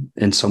from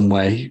in some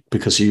way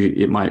because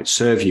it might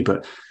serve you,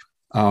 but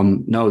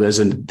no, there's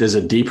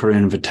a deeper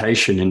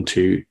invitation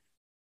into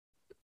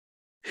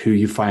who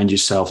you find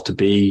yourself to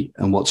be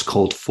and what's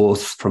called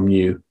forth from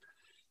you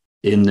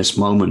in this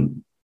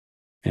moment,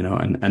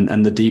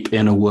 and the deep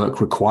inner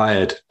work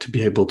required to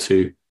be able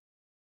to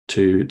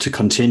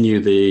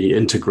continue the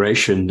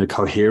integration, the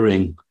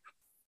cohering,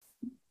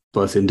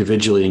 both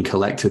individually and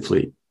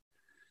collectively.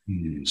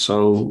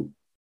 So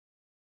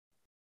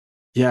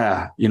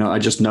yeah, I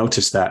just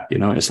noticed that,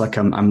 it's like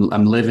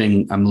I'm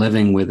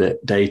living with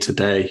it day to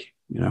day,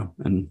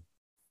 and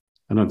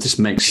I don't know if this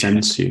makes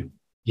sense to you.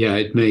 Yeah,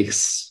 it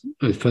makes,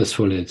 first of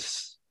all,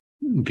 it's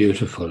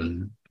beautiful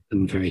and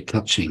very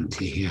touching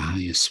to hear how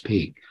you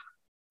speak.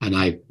 And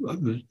I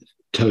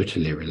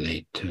totally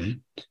relate to it.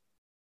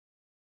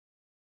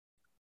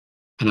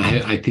 And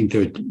I think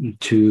there are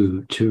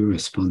two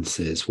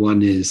responses.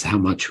 One is how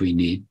much we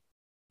need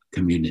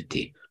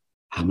community,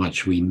 how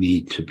much we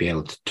need to be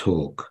able to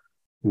talk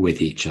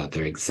with each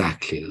other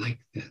exactly like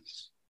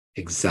this.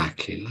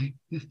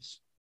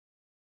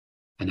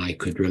 And I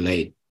could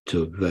relate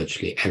to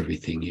virtually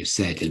everything you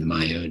said in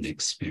my own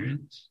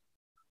experience.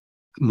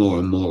 More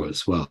and more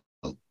as well.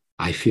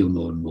 I feel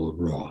more and more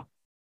raw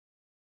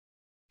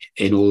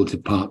in all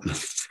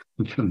departments,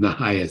 from the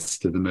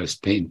highest to the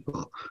most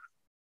painful.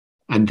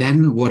 And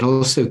then what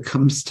also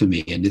comes to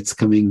me, and it's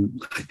coming,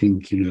 I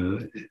think,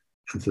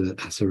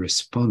 as a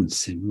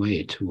response in a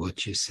way to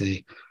what you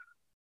say.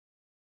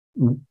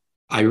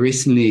 I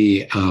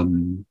recently,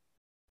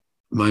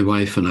 my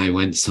wife and I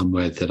went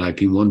somewhere that I've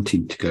been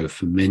wanting to go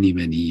for many,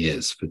 many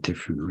years for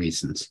different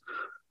reasons.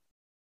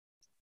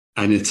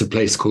 And it's a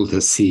place called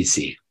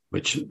Assisi,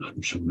 which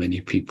I'm sure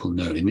many people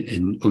know,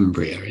 in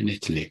Umbria in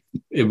Italy.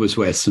 It was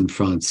where St.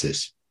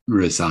 Francis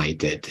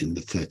resided in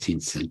the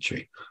 13th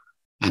century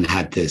and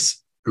had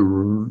this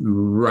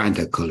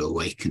radical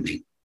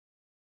awakening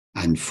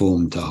and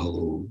formed a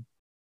whole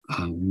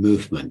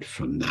movement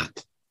from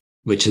that,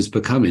 which has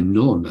become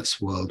enormous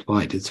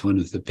worldwide. It's one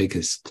of the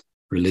biggest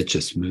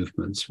religious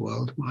movements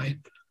worldwide.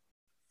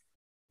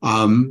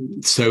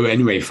 So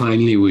anyway,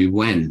 finally we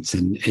went,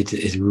 and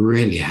it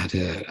really had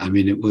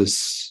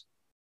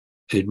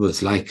it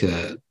was like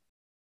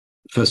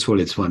first of all,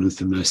 it's one of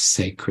the most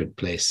sacred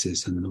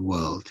places in the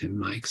world, in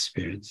my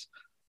experience.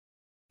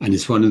 And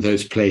it's one of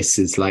those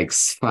places like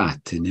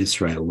Sfat in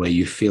Israel, where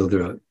you feel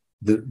there are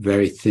the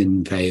very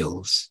thin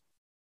veils,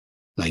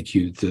 like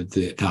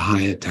the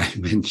higher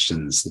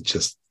dimensions are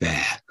just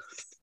there.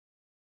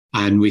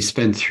 And we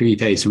spent 3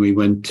 days, and we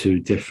went to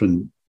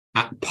different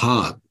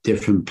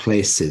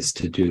places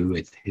to do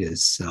with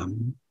his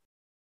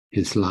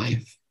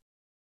life.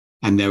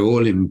 And they're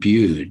all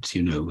imbued,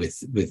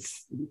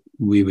 with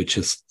we were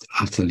just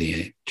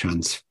utterly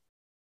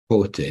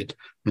transported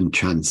and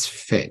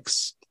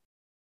transfixed.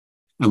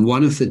 And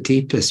one of the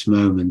deepest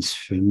moments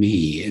for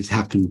me, it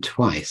happened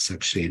twice,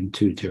 actually, in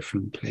two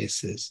different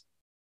places,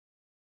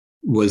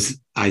 was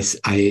I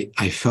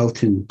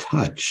felt in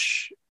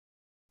touch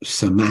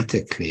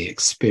somatically,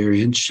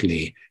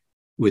 experientially,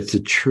 with the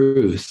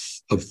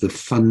truth of the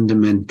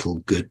fundamental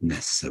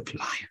goodness of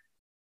life,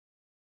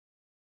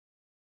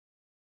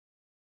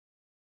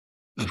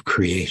 of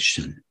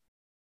creation.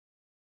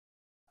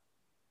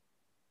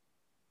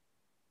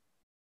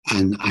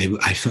 And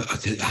I felt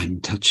that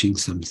I'm touching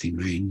something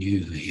very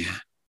new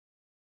here.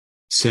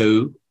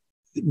 So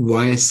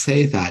why I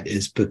say that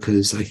is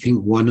because I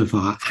think one of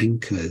our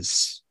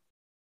anchors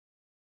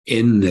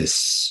in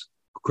this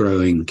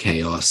growing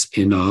chaos,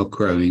 in our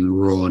growing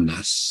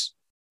rawness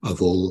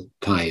of all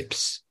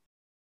types,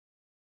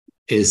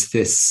 is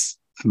this,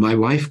 my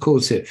wife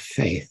calls it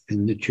faith.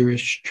 In the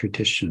Jewish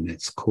tradition,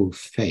 it's called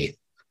faith.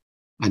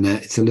 And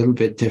it's a little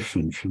bit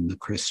different from the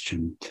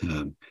Christian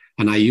term.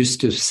 And I used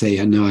to say,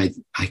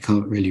 I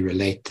can't really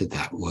relate to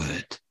that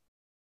word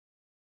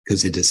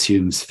because it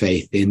assumes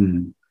faith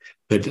in,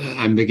 but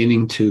I'm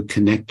beginning to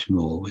connect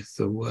more with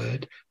the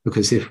word,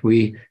 because if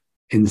we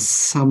in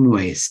some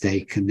way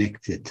stay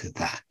connected to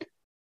that,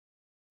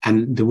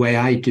 and the way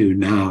I do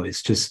now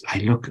is just, I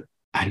look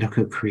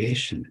at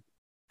creation.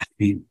 I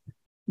mean,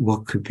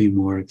 what could be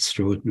more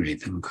extraordinary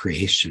than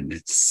creation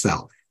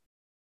itself?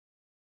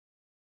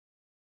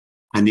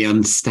 And the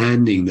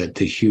understanding that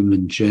the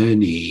human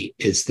journey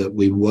is that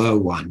we were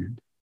one,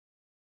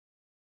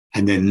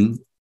 and then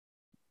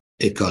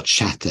it got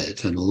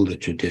shattered, and all the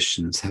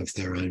traditions have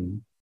their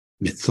own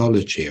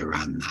mythology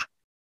around that.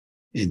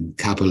 In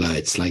Kabbalah,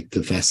 it's like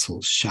the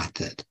vessel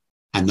shattered,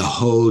 and the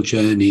whole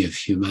journey of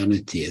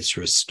humanity is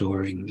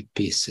restoring the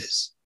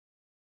pieces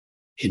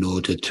in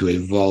order to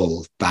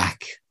evolve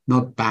back,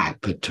 not back,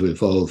 but to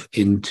evolve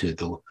into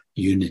the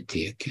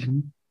unity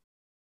again.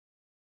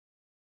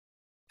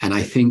 And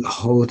I think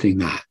holding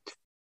that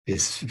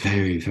is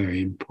very,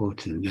 very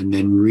important. And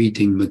then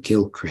reading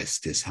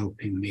McGilchrist is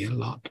helping me a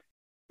lot,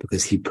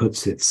 because he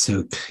puts it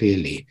so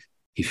clearly.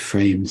 He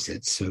frames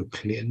it so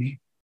clearly.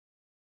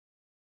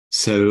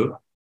 So,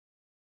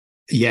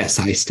 yes,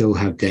 I still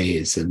have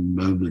days and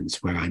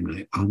moments where I'm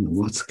like, oh,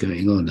 what's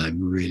going on?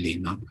 I'm really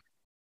not.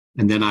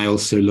 And then I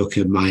also look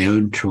at my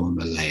own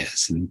trauma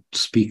layers and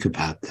speak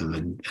about them.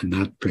 And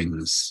that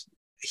brings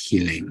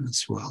healing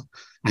as well.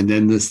 And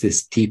then there's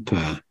this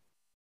deeper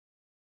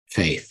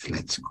faith,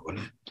 let's call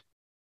it,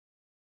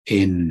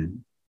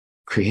 in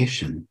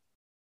creation,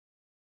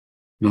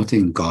 not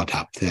in God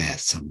up there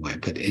somewhere,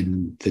 but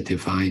in the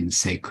divine,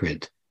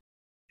 sacred,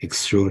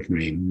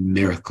 extraordinary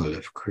miracle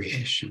of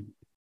creation.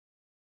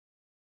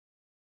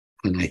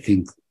 And I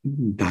think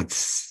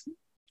that's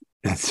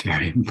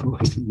very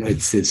important.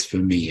 It is for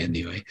me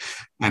anyway.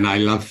 And I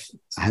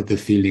had the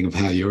feeling of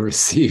how you're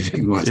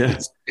receiving what I'm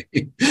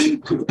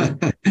saying.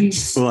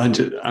 Well,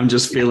 I'm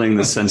just feeling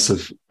the sense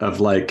of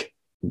like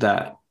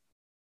that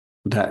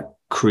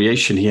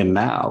creation here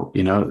now,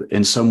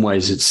 in some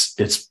ways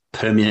it's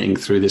permeating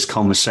through this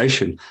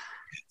conversation.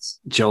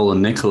 Joel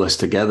and Nicholas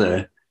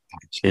together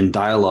in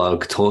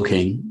dialogue,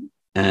 talking,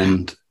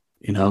 and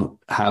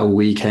how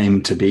we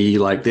came to be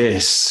like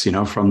this,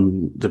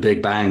 from the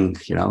Big Bang,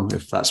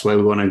 if that's where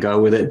we want to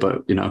go with it.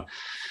 But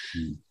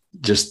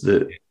just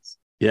the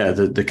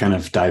kind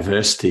of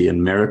diversity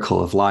and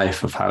miracle of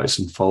life, of how it's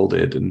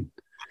unfolded. And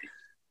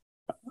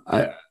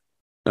I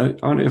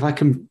if I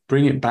can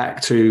bring it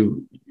back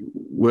to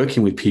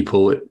working with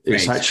people,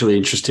 it's actually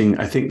interesting.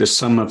 I think there's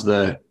some of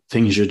the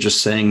things you're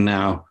just saying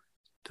now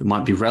that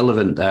might be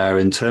relevant there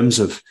in terms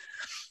of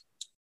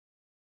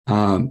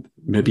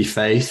maybe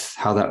faith,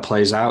 how that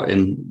plays out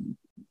in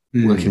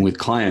working with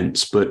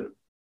clients. But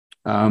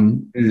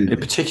in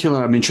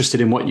particular, I'm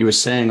interested in what you were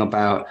saying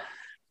about,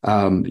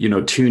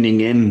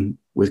 tuning in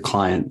with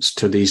clients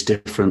to these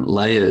different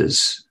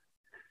layers.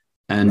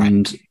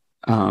 And,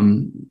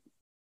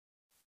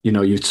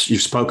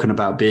 you've spoken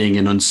about being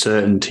in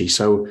uncertainty.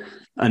 So,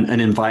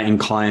 and inviting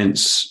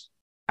clients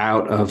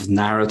out of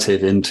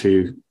narrative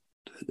into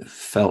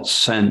felt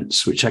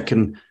sense, which I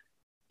can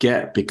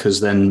get,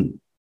 because then,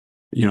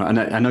 and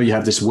I know you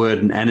have this word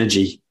and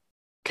energy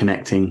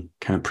connecting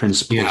kind of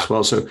principle as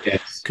well. So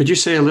could you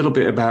say a little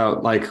bit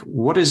about like,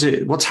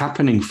 what's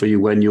happening for you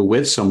when you're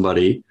with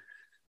somebody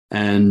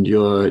and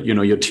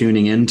you're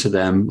tuning into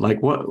them? Like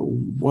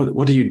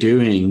what are you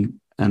doing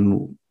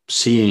and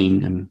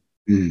seeing?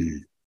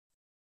 And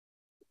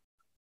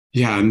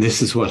yeah, and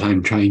this is what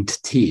I'm trying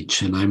to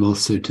teach. And I'm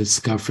also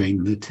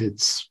discovering that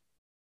it's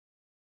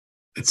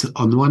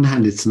on the one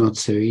hand, it's not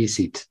so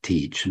easy to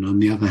teach. And on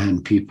the other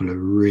hand, people are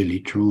really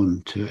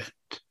drawn to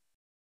it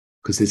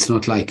because it's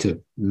not like a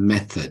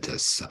method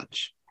as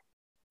such.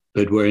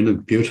 But we're in a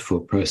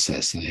beautiful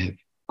process. I have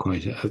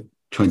quite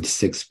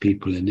 26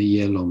 people in a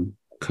year-long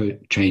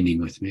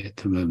training with me at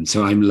the moment.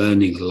 So I'm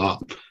learning a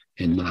lot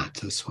in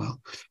that as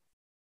well.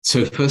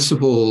 So first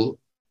of all,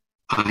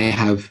 I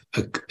have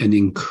an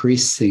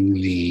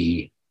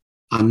increasingly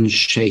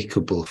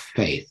unshakable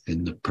faith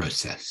in the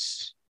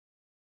process,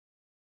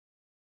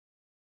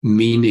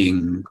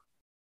 meaning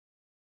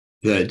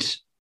that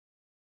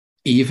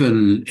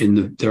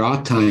there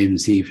are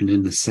times even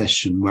in the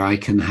session where I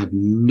can have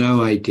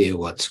no idea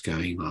what's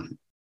going on.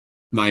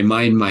 My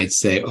mind might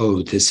say,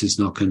 oh, this is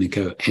not going to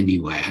go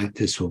anywhere.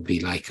 This will be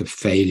like a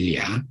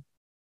failure.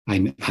 I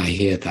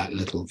hear that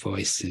little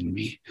voice in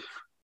me.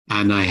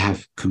 And I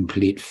have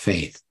complete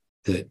faith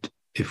that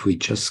if we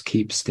just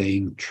keep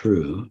staying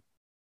true,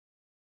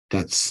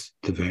 that's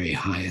the very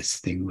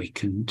highest thing we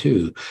can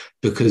do,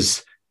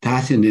 because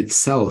that in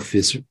itself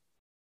is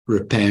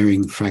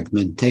repairing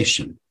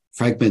fragmentation.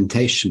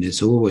 Fragmentation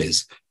is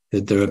always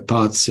that there are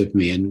parts of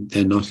me and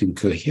they're not in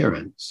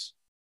coherence.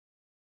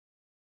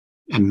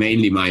 And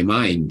mainly my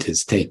mind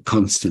is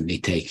constantly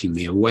taking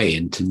me away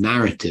into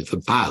narrative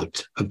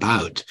about.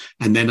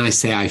 And then I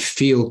say, I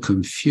feel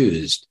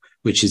confused,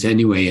 which is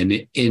anyway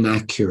an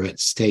inaccurate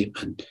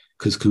statement,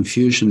 because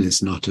confusion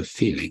is not a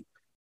feeling.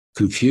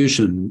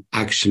 Confusion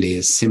actually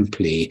is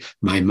simply,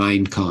 my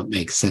mind can't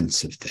make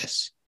sense of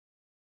this.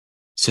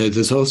 So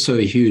there's also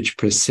a huge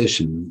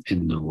precision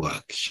in the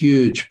work,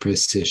 huge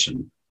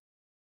precision,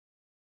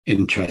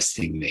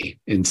 interestingly,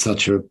 in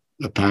such a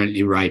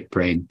apparently right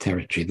brain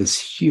territory. There's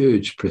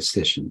huge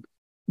precision,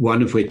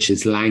 one of which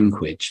is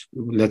language.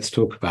 Let's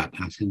talk about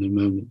that in a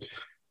moment.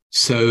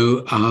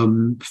 So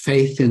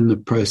faith in the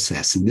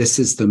process. And this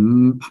is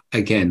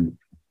again,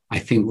 I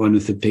think one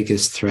of the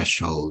biggest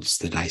thresholds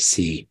that I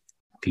see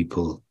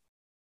people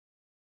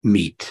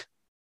meet.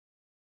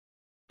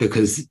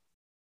 Because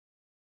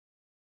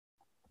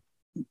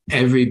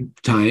every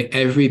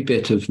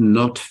bit of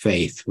not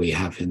faith we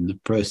have in the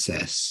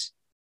process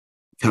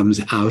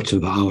comes out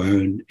of our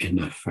own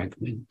inner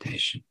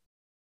fragmentation.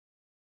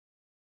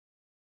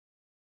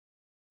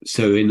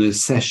 So in a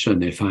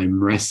session, if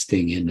I'm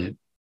resting in a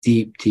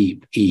deep,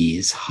 deep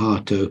ease,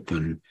 heart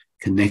open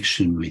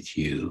connection with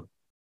you,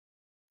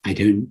 I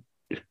don't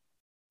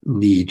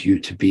need you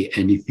to be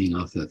anything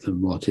other than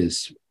what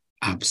is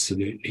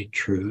absolutely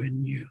true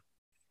in you.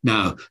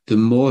 Now, the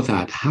more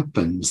that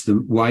happens,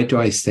 why do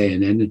I say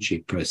an energy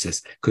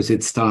process? Because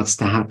it starts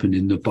to happen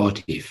in the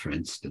body, for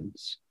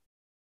instance.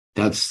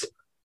 That's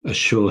a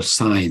sure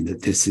sign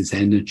that this is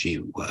energy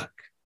work.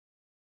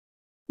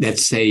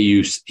 Let's say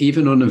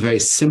even on a very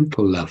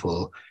simple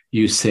level,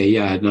 you say,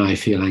 yeah, no, I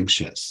feel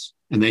anxious.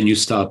 And then you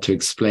start to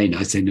explain.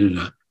 I say,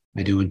 no,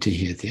 I don't want to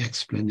hear the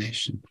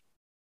explanation.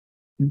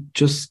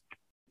 Just,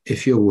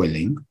 if you're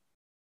willing,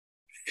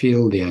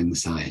 feel the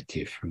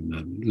anxiety for a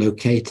moment,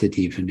 locate it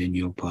even in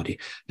your body,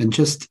 and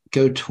just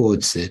go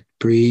towards it,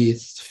 breathe,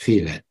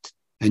 feel it.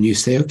 And you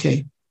say,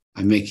 okay,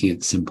 I'm making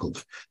it simple.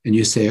 And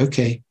you say,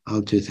 okay,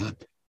 I'll do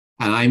that.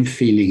 And I'm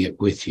feeling it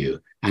with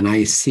you, and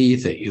I see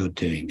that you're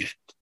doing it.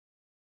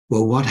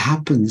 Well, what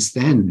happens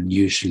then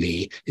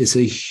usually is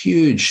a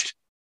huge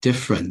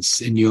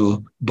difference in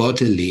your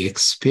bodily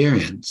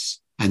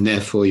experience, and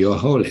therefore your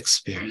whole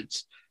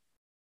experience.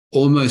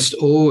 Almost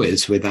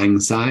always with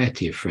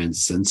anxiety, for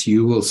instance,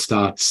 you will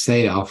start to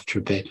say after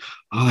a bit,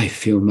 oh, I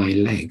feel my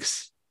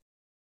legs.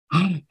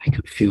 Oh, I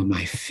can feel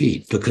my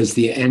feet, because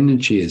the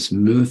energy is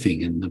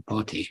moving in the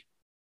body.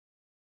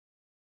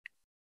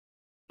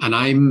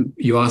 And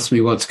you ask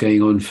me what's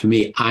going on for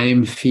me.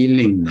 I'm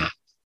feeling that.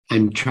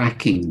 I'm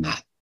tracking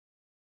that.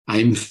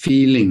 I'm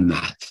feeling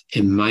that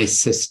in my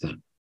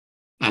system.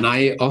 And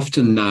I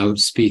often now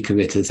speak of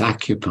it as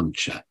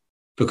acupuncture,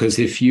 because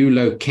if you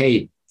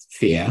locate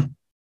fear,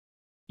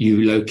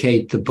 you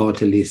locate the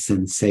bodily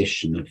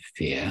sensation of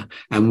fear,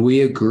 and we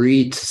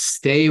agree to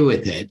stay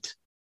with it,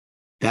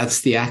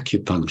 that's the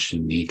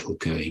acupuncture needle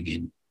going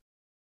in.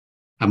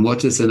 And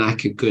what does a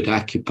good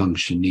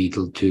acupuncture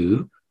needle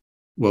do?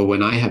 Well,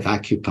 when I have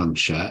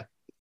acupuncture,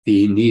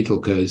 the needle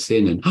goes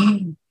in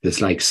and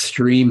there's like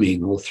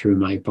streaming all through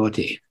my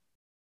body.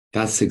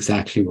 That's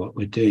exactly what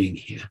we're doing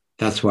here.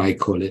 That's why I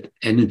call it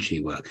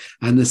energy work.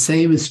 And the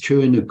same is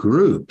true in a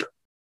group.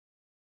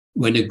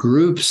 When a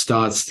group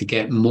starts to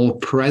get more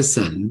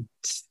present,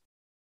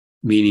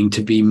 meaning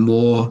to be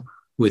more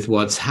with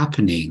what's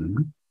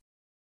happening,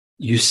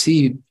 you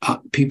see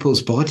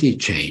people's body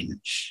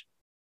change.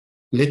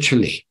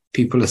 Literally,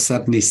 people are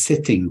suddenly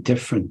sitting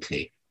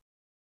differently.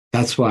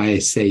 That's why I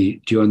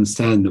say, do you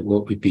understand that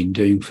what we've been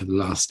doing for the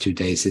last 2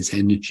 days is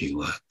energy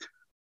work?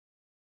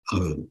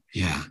 Oh,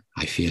 yeah,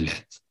 I feel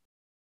it.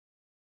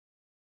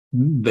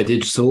 But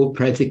it's all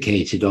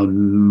predicated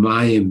on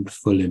my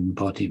full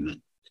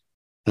embodiment.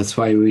 That's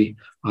why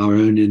our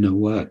own inner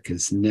work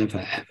is never,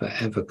 ever,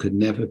 ever, could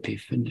never be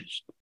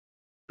finished.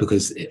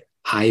 Because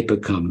I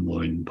become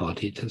more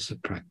embodied as a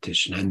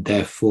practitioner, and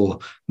therefore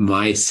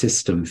my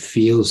system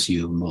feels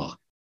you more.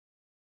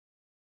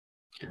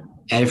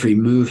 Every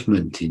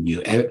movement in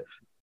you,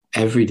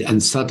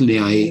 and suddenly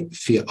I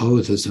feel,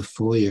 oh, there's a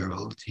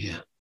 4-year-old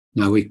here.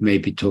 Now we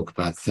maybe talk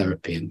about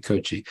therapy and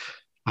coaching.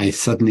 I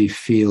suddenly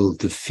feel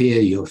the fear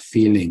you're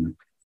feeling.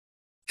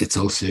 It's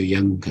also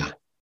younger.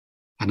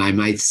 And I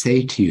might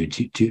say to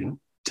you,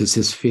 does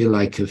this feel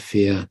like a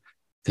fear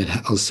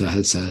that also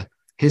has a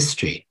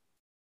history.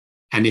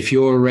 And if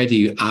you're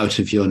already out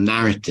of your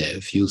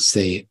narrative, you'll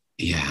say,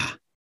 yeah,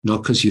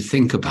 not because you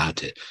think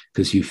about it,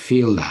 because you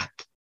feel that.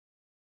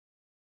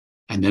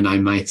 And then I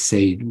might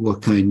say,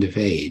 what kind of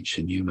age?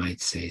 And you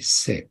might say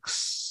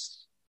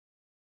 6.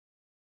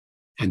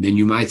 And then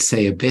you might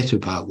say a bit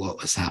about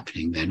what was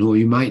happening then, or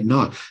you might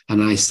not.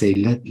 And I say,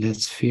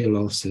 let's feel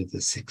also the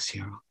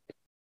 6-year-old.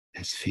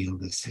 Let's feel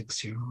the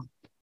 6-year-old.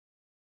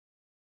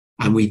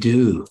 And we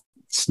do.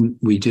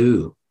 We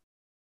do.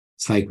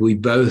 It's like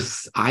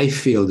I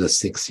feel the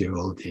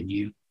 6-year-old in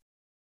you.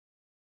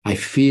 I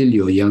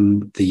feel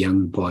the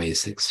young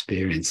boy's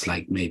experience,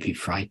 like maybe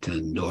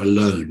frightened or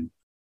alone.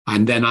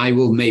 And then I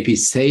will maybe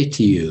say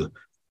to you,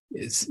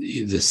 the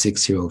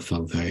 6-year-old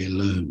felt very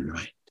alone,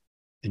 right?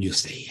 And you'll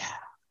say, yeah.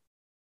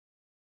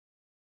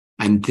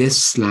 And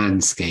this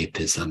landscape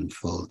is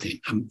unfolding.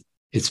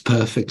 It's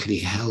perfectly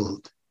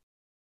held.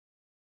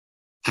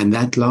 And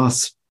that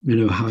lasts,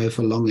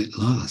 however long it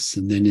lasts,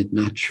 and then it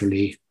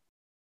naturally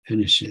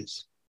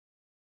finishes.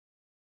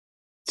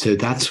 So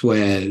that's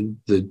where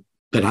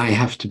but I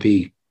have to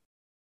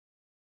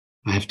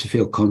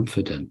feel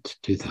confident to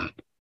do that.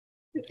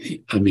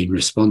 I mean,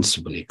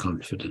 responsibly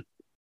confident.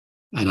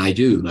 And I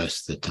do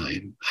most of the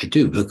time. I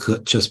do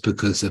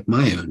because of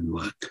my own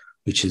work,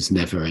 which is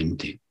never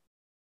ending.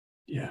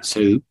 Yeah.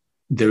 So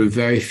there are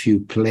very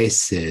few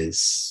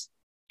places,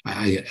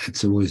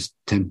 it's always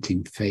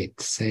tempting fate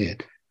to say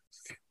it,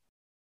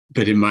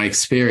 but in my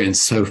experience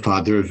so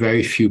far, there are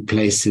very few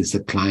places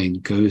a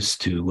client goes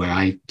to where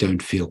I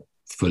don't feel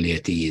fully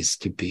at ease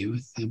to be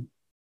with them.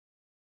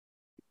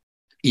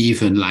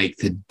 Even like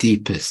the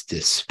deepest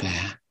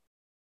despair.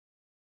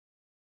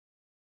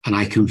 And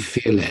I can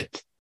feel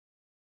it.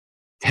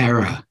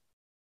 Terror.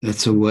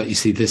 That's a word. You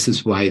see, this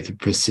is why the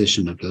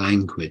precision of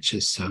language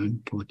is so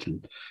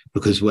important.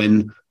 Because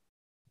when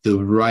the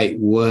right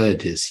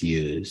word is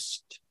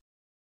used,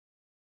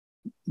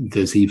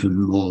 there's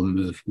even more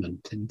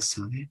movement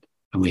inside.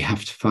 And we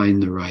have to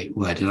find the right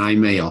word. And I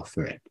may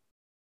offer it.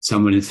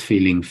 Someone is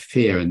feeling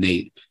fear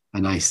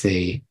and I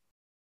say,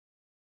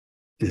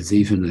 there's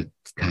even a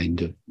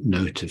kind of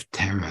note of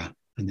terror.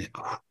 And they,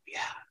 oh, yeah.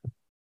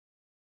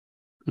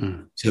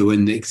 So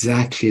when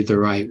exactly the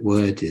right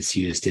word is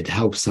used, it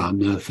helps our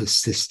nervous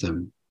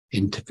system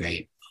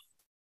integrate.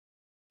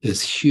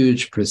 There's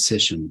huge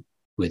precision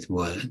with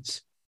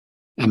words.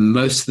 And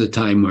most of the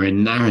time we're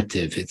in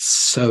narrative, it's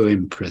so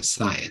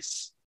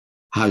imprecise.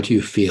 How do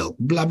you feel?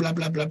 Blah, blah,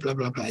 blah, blah, blah,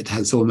 blah, blah. It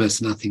has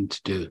almost nothing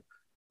to do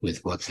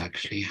with what's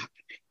actually happening.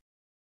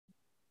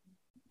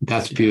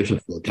 That's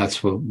beautiful.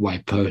 That's why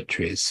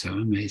poetry is so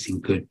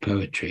amazing. Good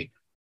poetry.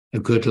 A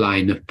good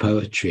line of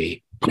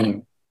poetry.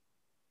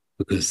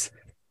 Because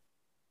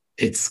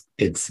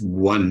it's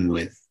one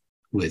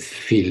with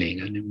feeling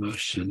and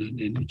emotion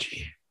and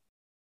energy.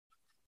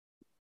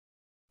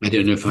 I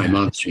don't know if I'm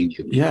answering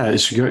you. Yeah,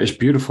 it's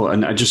beautiful,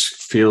 and I just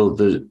feel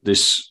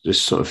this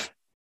sort of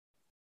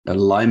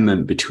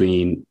alignment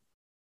between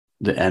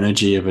the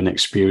energy of an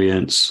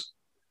experience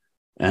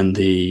and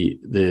the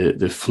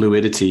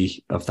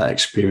fluidity of that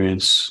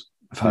experience,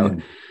 of how,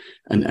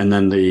 and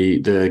then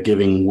the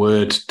giving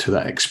word to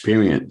that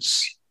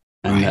experience.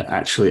 And right. That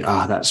actually,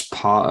 that's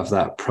part of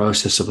that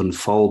process of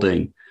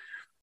unfolding,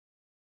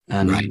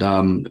 and right.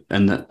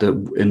 And that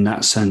in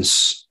that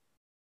sense,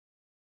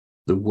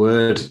 the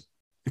word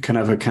can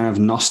have a kind of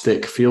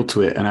Gnostic feel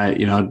to it,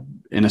 and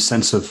in a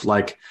sense of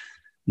like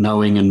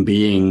knowing and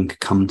being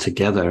come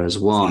together as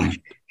one.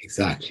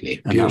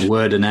 Exactly. And that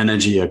word and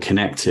energy are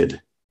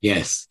connected.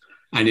 Yes,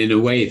 and in a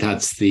way,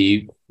 that's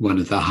one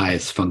of the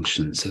highest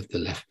functions of the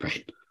left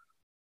brain.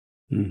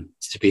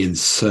 It's to be in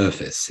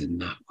service in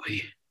that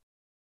way.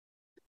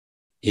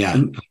 Yeah,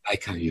 I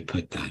like how you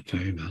put that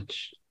very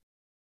much.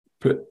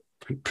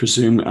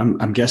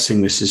 I'm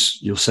guessing this is,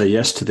 you'll say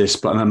yes to this,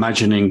 but I'm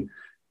imagining,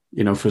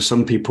 for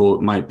some people,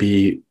 it might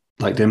be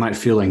like they might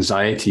feel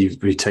anxiety,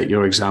 if we take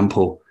your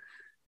example,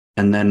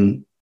 and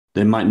then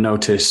they might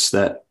notice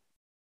that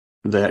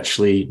they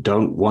actually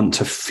don't want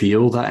to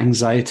feel that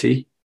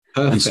anxiety.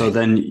 Perfect. And so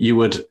then you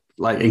would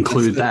like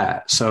include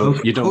that.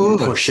 So you don't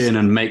push in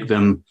and make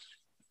them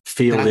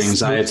feel the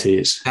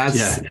anxiety.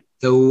 That's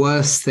the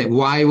worst thing.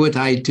 Why would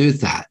I do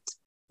that?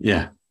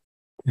 Yeah.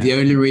 The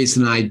only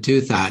reason I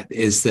do that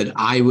is that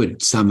I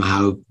would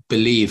somehow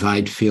believe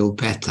I'd feel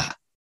better.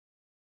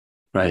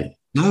 Right.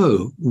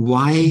 No,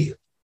 why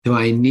do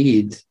I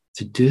need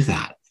to do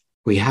that?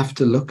 We have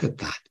to look at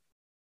that.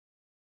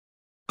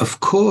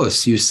 Of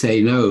course, you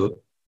say, no,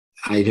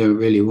 I don't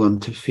really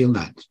want to feel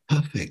that.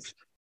 Perfect.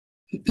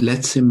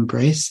 Let's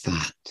embrace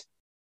that.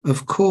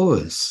 Of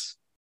course.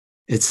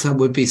 It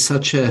would be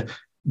such a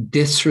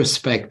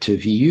disrespect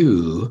of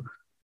you,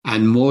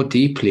 and more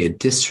deeply a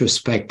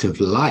disrespect of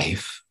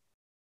life,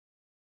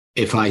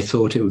 if I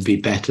thought it would be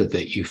better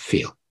that you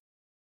feel.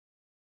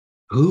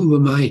 Who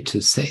am I to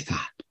say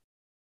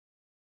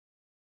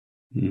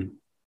that?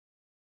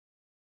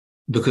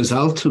 Because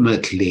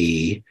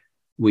ultimately,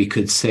 we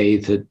could say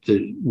that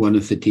one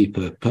of the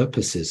deeper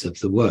purposes of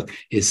the work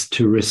is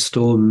to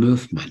restore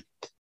movement.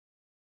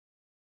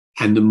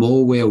 And the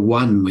more we're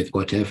one with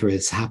whatever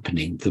is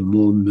happening, the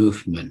more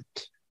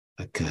movement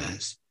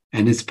occurs.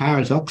 And it's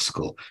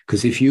paradoxical,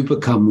 because if you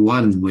become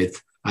one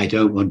with, I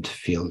don't want to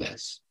feel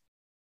this,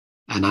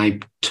 and I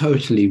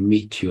totally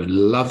meet you and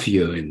love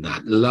you in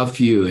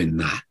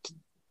that.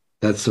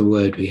 That's a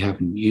word we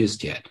haven't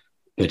used yet,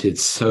 but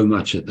it's so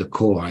much at the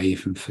core, I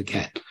even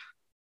forget.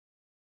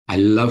 I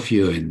love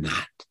you in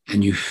that.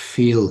 And you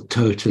feel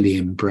totally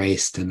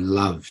embraced and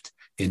loved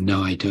in,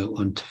 no, I don't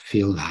want to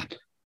feel that.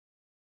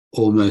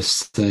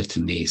 Almost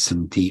certainly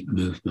some deep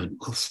movement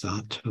will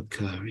start to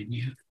occur in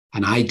you.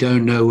 And I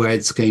don't know where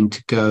it's going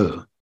to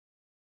go.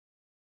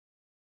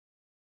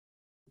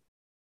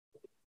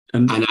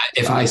 And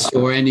if I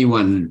saw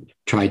anyone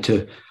try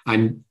to,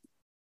 I'm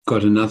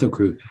got another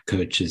group of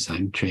coaches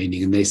I'm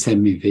training, and they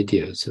send me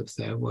videos of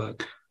their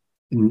work.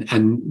 And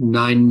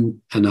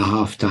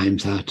 9.5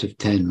 times out of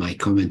 10, my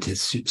comment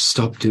is,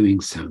 stop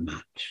doing so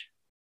much.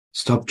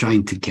 Stop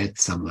trying to get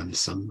someone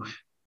somewhere.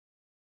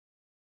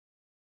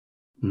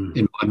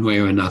 In one way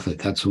or another,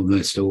 that's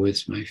almost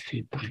always my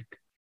feedback.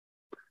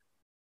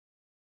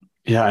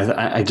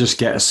 Yeah, I just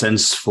get a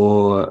sense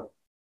for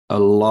a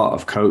lot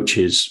of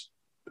coaches,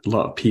 a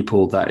lot of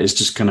people, that is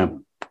just going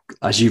to,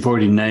 as you've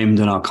already named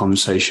in our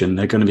conversation,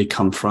 they're going to be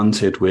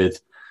confronted with,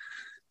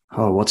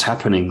 oh, what's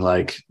happening?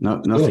 Like,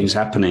 nothing's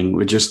happening.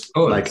 We're just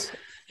like,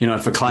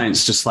 if a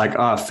client's just like,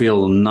 oh, I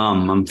feel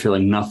numb, I'm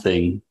feeling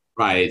nothing.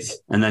 Right.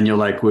 And then you're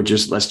like,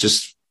 let's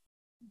just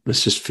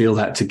feel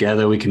that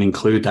together. We can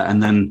include that.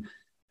 And then,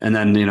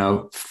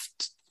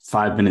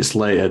 5 minutes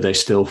later, they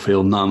still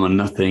feel numb and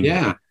nothing.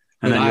 Yeah.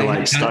 And then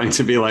you're starting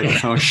to be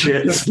like, oh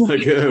shit.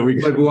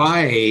 But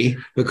why?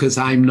 Because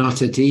I'm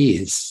not at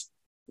ease.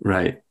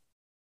 Right.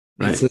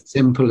 It's as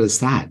simple as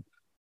that.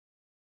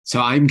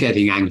 So I'm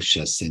getting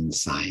anxious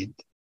inside.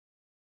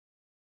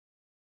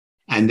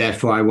 And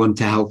therefore I want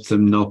to help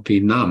them not be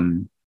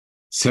numb,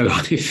 so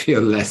I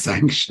feel less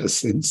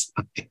anxious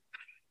inside.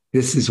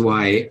 This is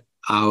why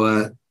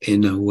our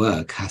inner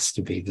work has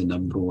to be the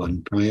number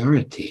one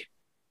priority.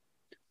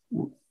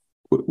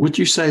 Would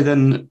you say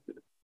then,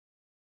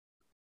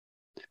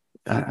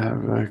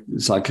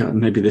 it's like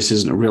maybe this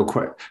isn't a real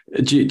question.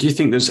 Do you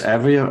think there's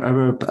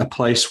ever a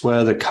place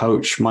where the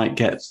coach might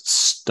get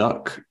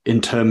stuck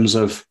in terms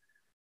of,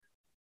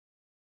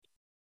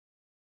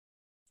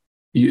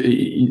 so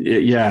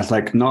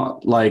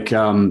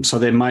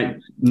they might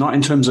not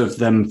in terms of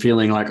them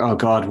feeling like, oh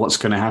God, what's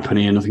going to happen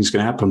here? Nothing's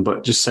going to happen.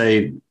 But just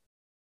say,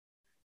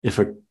 if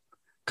a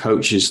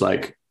coach is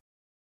like,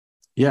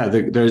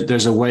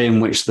 there's a way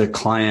in which the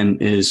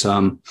client is,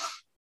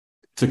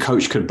 the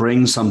coach could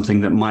bring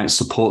something that might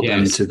support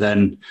them to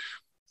then.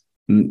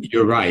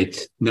 You're right.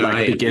 No,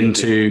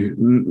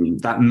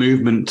 that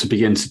movement to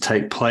begin to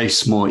take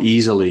place more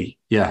easily.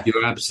 Yeah.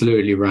 You're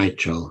absolutely right,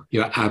 Joel.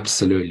 You're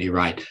absolutely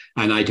right.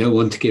 And I don't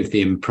want to give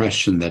the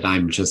impression that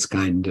I'm just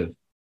kind of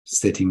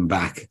sitting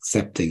back,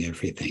 accepting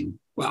everything.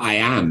 Well, I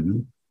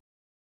am.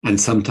 And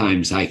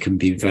sometimes I can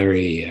be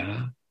very,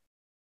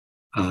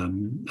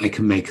 I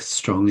can make a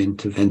strong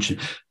intervention.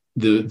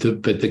 But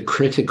the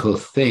critical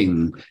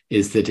thing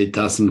is that it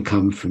doesn't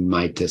come from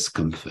my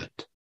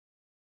discomfort.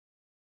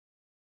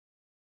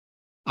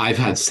 I've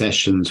had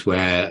sessions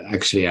where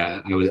actually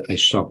I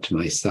shocked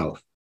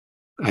myself.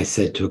 I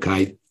said to a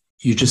guy,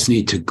 you just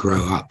need to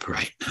grow up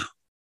right now.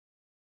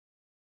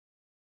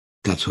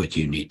 That's what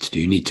you need to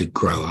do. You need to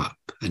grow up.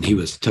 And he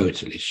was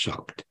totally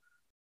shocked.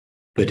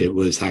 But it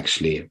was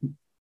actually a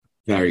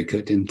very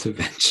good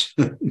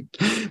intervention.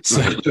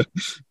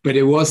 But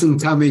it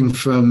wasn't coming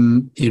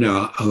from,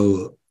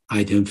 oh,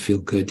 I don't feel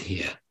good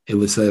here. It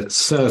was a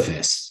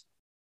service.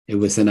 It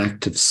was an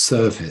act of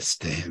service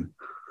to him.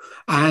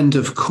 And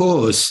of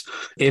course,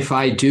 if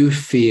I do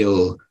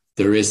feel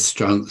there is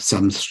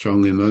some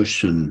strong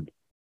emotion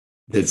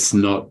that's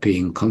not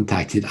being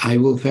contacted, I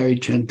will very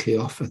gently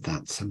offer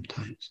that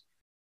sometimes.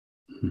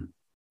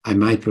 I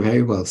might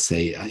very well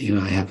say, I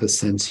have a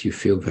sense you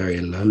feel very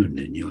alone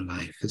in your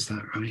life. Is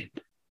that right?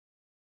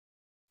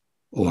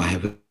 Or I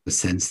have a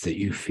sense that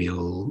you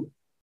feel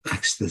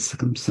actually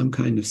there's some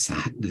kind of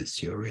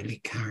sadness you're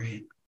really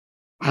carrying.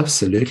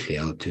 Absolutely,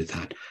 I'll do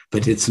that.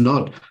 But it's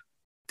not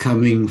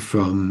coming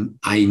from,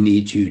 I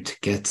need you to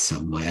get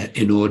somewhere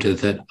in order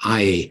that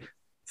I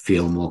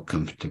feel more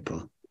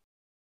comfortable.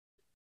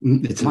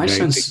 It's my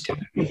sense.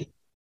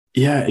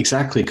 Yeah,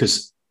 exactly.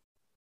 Because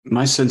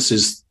my sense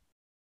is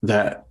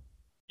that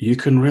you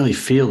can really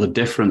feel the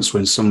difference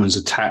when someone's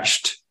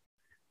attached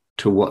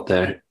to what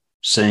they're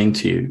saying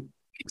to you.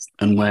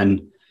 And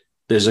when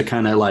there's a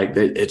kind of like,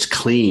 it's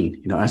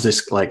clean, as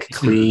this like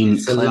clean.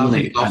 It's a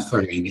loving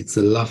offering. It's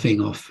a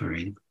loving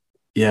offering.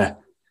 Yeah.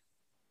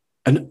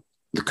 And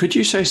could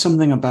you say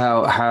something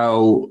about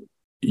how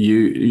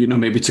you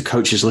maybe to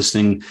coaches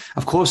listening,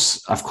 of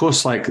course,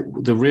 like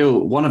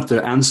one of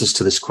the answers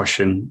to this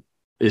question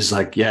is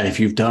like, if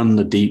you've done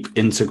the deep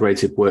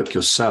integrated work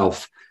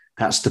yourself,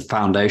 that's the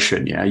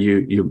foundation. Yeah.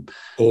 You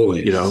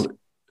always,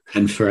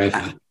 and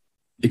forever.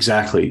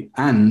 Exactly.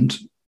 And,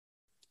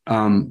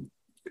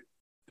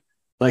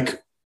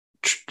 like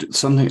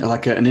something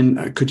like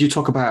could you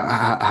talk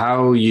about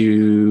how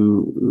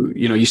you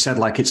said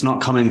like it's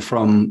not coming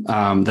from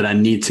that I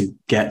need to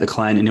get the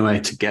client anyway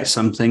to get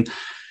something.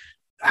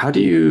 How have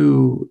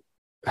you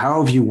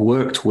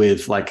worked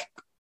with like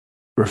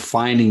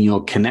refining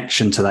your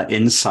connection to that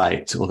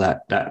insight or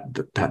that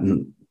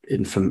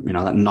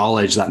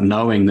knowledge, that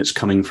knowing that's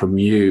coming from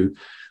you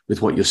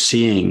with what you're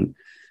seeing,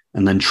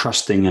 and then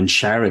trusting and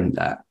sharing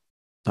that?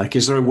 Like,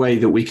 is there a way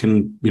that we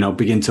can,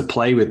 begin to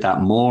play with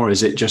that more? Is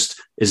that just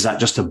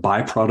a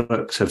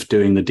byproduct of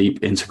doing the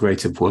deep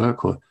integrative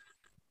work? Or?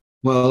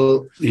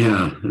 Well,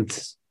 yeah,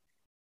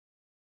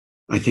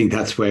 I think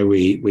that's where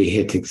we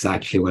hit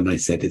exactly when I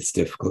said it's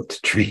difficult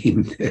to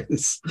train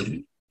this.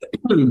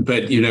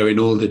 But, in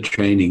all the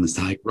trainings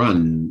I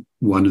run,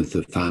 one of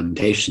the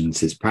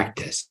foundations is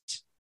practice.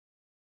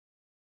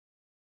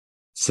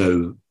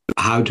 So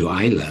how do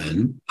I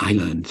learn? I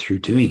learn through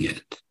doing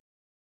it.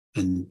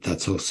 And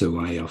that's also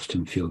why I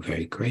often feel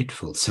very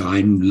grateful. So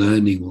I'm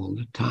learning all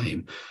the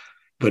time.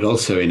 But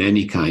also in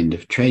any kind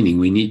of training,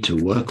 we need to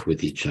work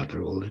with each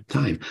other all the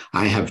time.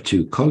 I have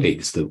 2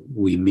 colleagues that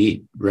we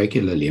meet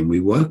regularly and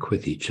we work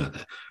with each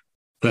other.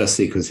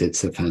 Firstly, because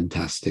it's a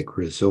fantastic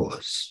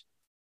resource.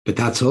 But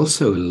that's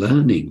also a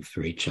learning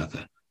for each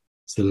other.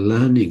 It's a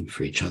learning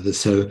for each other.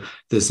 So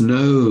there's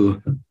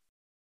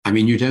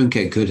you don't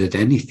get good at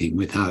anything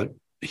without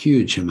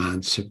huge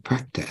amounts of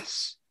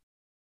practice.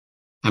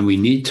 And we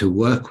need to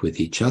work with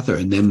each other.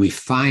 And then we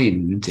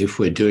find, if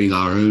we're doing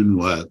our own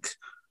work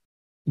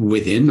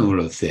within all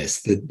of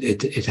this, that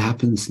it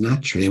happens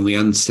naturally. And we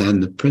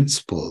understand the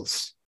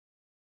principles.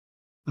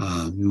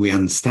 We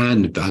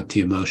understand about the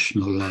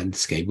emotional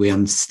landscape. We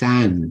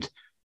understand,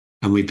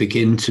 and we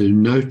begin to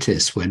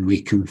notice when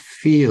we can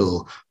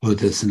feel,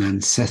 there's an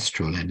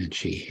ancestral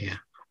energy here,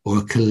 or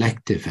a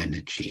collective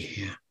energy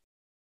here.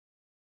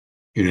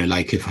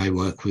 Like if I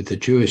work with a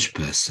Jewish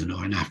person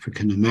or an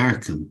African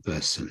American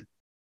person,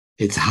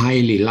 it's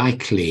highly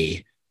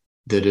likely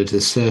that at a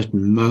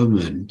certain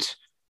moment,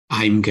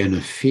 I'm going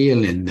to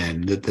feel in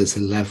them that there's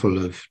a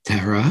level of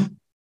terror,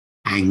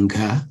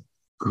 anger,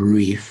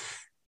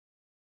 grief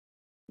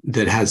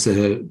that has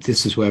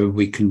this is where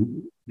we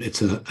can,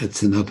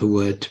 it's another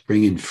word to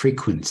bring in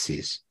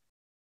frequencies.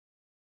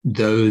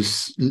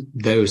 Those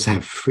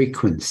have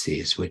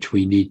frequencies which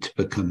we need to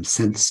become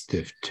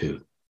sensitive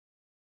to.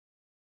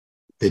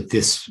 That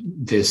this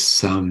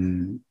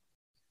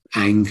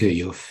anger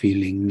you're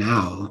feeling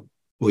now,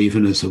 or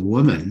even as a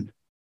woman,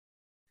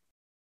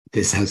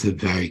 this has a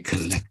very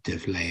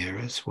collective layer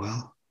as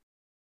well.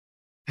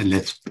 And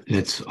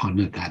let's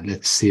honor that.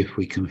 Let's see if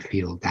we can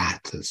feel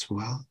that as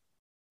well.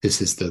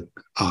 This is the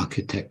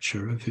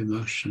architecture of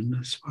emotion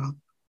as well.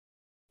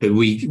 But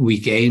we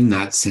gain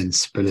that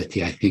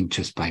sensibility, I think,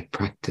 just by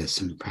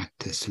practice and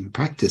practice and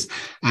practice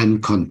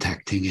and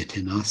contacting it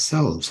in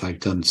ourselves. I've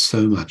done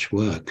so much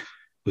work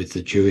with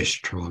the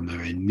Jewish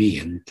trauma in me,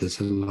 and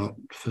there's a lot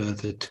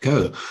further to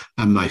go.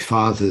 And my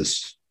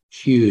father's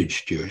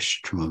huge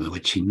Jewish trauma,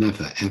 which he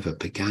never, ever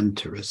began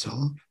to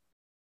resolve.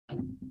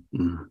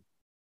 Mm.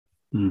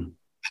 Mm.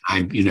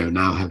 I,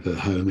 now have a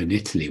home in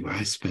Italy where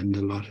I spend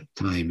a lot of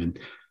time. And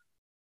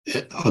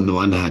on the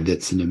one hand,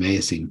 it's an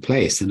amazing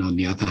place. And on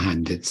the other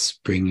hand, it's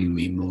bringing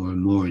me more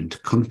and more into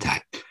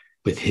contact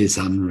with his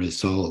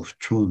unresolved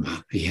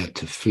trauma. He had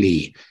to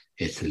flee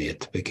Italy at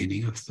the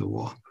beginning of the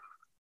war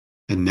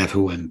and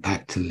never went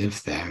back to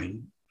live there.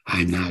 And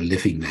I'm now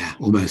living there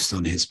almost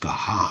on his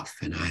behalf.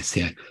 And I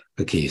say,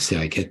 okay, you see,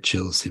 I get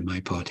chills in my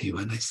body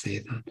when I say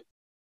that.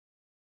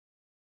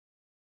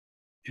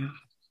 Yeah.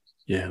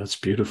 Yeah, that's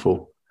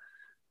beautiful.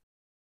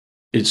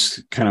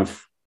 It's kind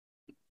of,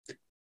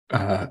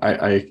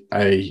 I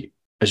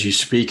as you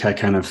speak, I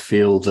kind of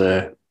feel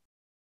the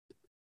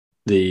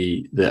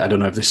I don't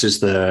know if this is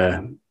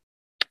the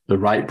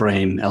right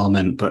brain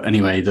element, but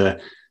anyway,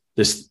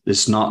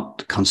 this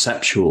not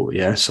conceptual.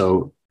 Yeah.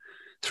 So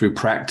through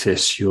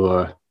practice,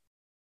 you're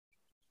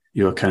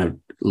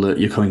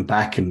coming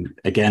back and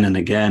again,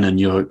 and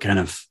you're kind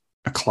of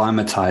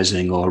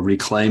acclimatizing or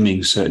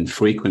reclaiming certain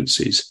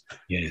frequencies,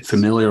 yes,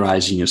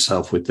 familiarizing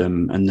yourself with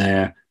them. And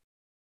I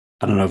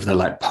don't know if they're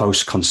like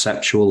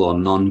post-conceptual or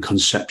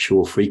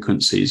non-conceptual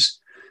frequencies.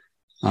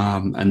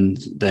 And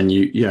then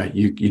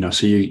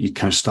so you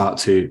kind of start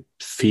to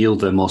feel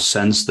them or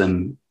sense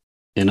them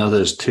in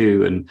others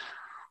too.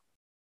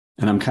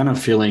 And I'm kind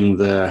of feeling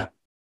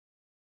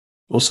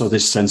also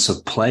this sense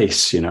of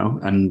place,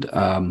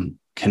 and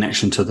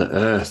connection to the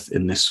earth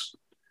in this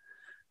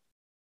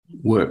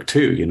work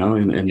too,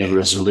 in the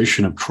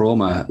resolution of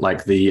trauma,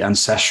 like the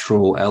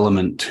ancestral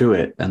element to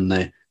it and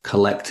the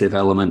collective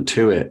element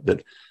to it,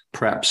 that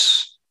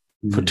perhaps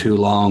for too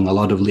long, a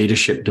lot of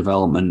leadership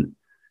development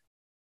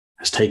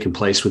has taken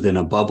place within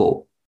a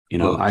bubble,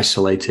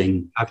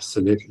 isolating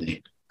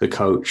absolutely the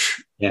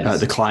coach,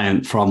 the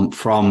client from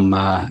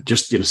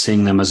just,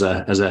 seeing them as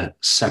a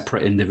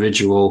separate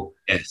individual.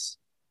 Yes.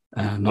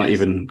 So I'm not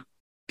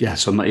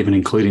even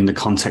including the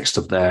context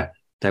of their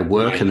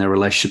work and their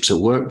relationships at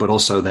work, but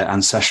also their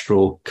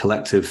ancestral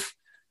collective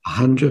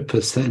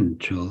 100%,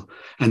 Joel.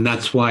 And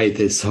that's why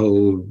this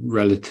whole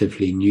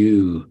relatively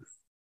new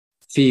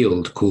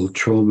field called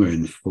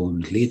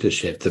trauma-informed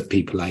leadership that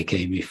people like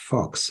Amy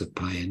Fox are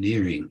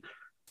pioneering,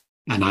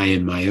 and I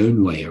in my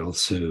own way are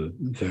also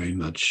very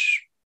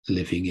much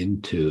living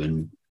into,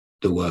 and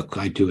the work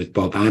I do with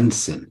Bob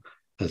Anson,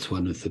 that's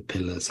one of the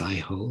pillars I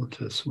hold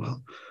as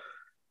well.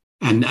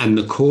 And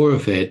the core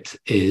of it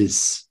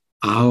is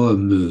our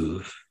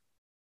move,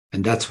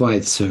 and that's why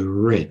it's so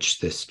rich,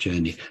 this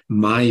journey.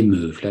 My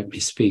move, let me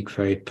speak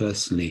very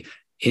personally,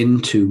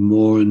 into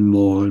more and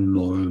more and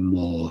more and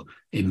more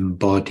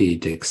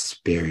embodied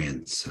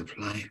experience of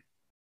life,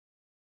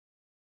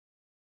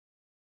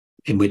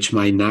 in which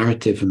my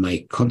narrative and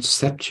my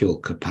conceptual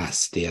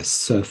capacity are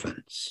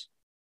servants,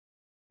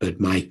 but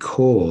my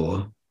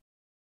core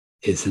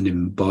is an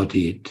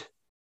embodied,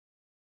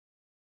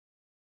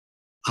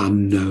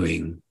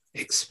 unknowing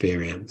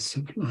experience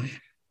of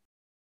life,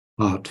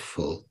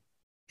 heartful,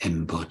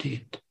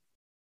 embodied.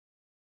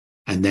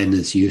 And then,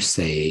 as you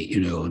say,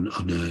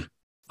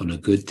 on a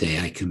good day,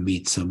 I can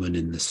meet someone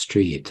in the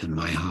street and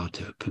my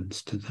heart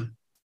opens to them,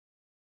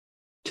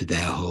 to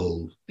their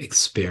whole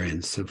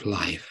experience of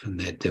life and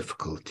their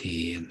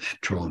difficulty and their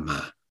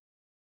trauma.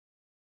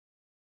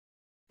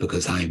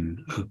 Because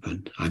I'm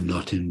open. I'm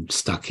not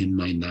stuck in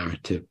my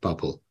narrative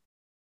bubble.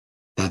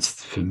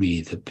 That's, for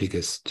me, the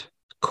biggest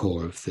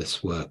core of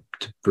this work,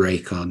 to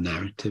break our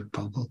narrative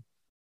bubble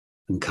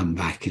and come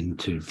back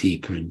into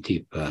deeper and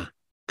deeper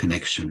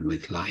connection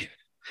with life,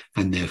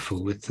 and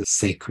therefore with the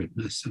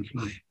sacredness of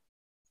life.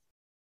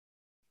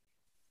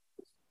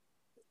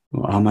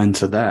 Well, amen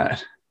to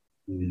that.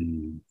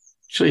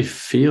 Actually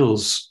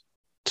feels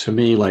to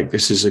me like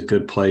this is a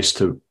good place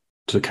to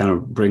kind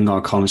of bring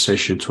our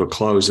conversation to a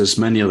close. There's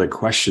many other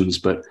questions,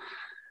 but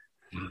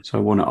so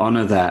I want to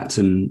honor that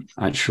and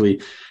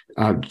actually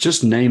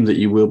just name that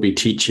you will be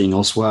teaching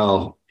as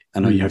well. I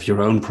know you have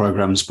your own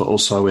programs, but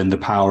also in the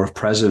Power of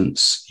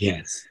Presence,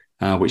 yes,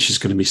 which is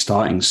going to be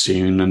starting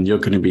soon. And you're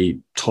going to be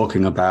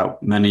talking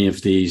about many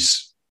of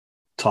these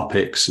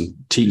topics and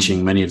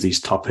teaching many of these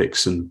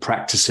topics and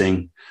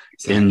practicing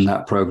in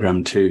that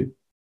program too.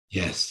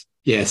 Yes.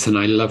 And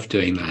I love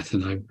doing that.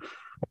 And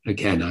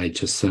I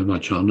just so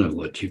much honor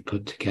what you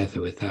put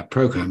together with that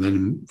program. And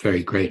I'm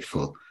very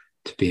grateful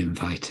to be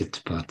invited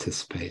to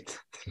participate.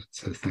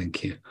 So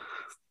thank you.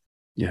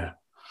 Yeah.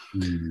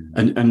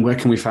 And where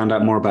can we find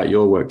out more about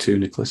your work too,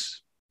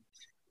 Nicholas?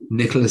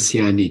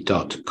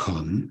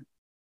 nicholasjanni.com.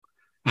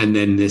 And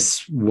then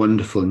this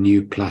wonderful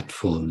new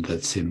platform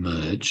that's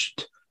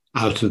emerged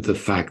out of the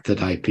fact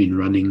that I've been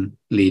running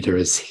Leader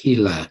as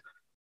Healer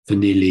for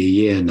nearly a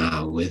year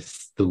now with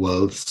the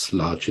world's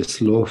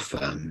largest law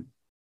firm,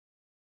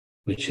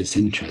 which is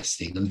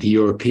interesting, and the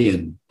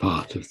European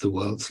part of the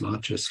world's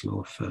largest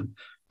law firm,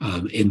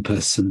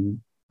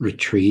 in-person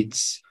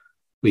retreats.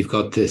 We've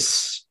got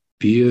this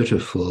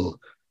beautiful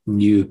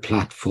new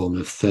platform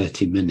of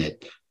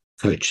 30-minute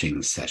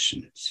coaching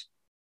sessions.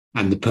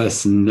 And the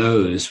person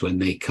knows when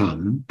they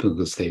come,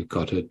 because they've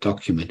got a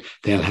document,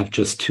 they'll have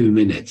just 2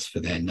 minutes for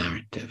their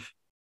narrative.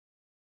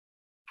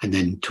 And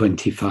then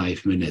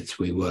 25 minutes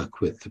we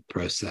work with the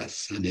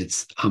process. And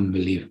it's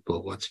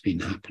unbelievable what's been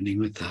happening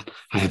with that.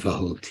 I have a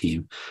whole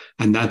team.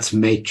 And that's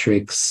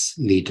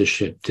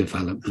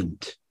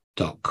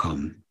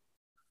matrixleadershipdevelopment.com.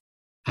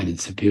 And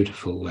it's a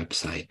beautiful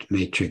website,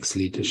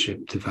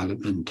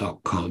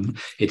 matrixleadershipdevelopment.com.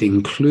 It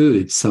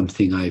includes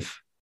something I've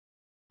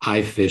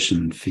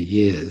visioned for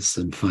years,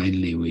 and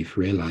finally we've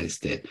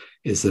realized it,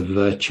 is a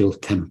virtual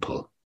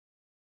temple.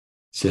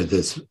 So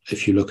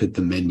if you look at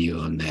the menu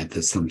on there,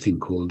 there's something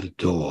called a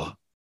door.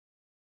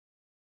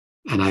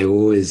 And I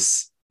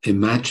always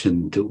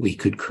imagined that we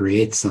could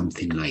create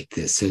something like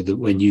this so that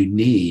when you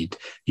need,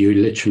 you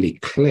literally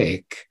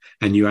click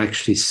and you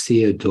actually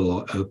see a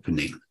door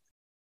opening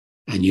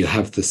and you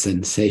have the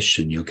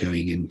sensation you're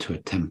going into a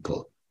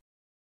temple.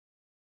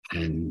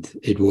 And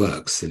it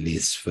works, at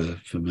least for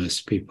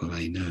most people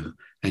I know.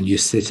 And you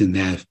sit in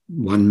there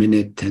 1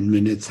 minute, 10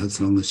 minutes, as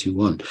long as you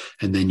want.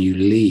 And then you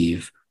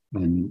leave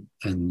and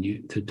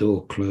the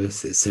door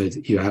closes. So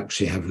that you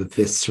actually have a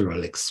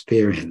visceral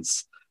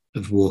experience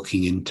of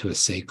walking into a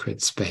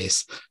sacred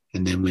space.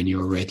 And then when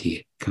you're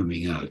ready,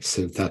 coming out.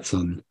 So that's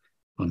on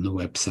the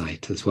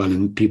website as well.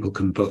 And people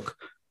can book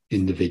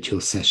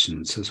individual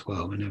sessions as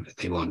well whenever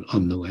they want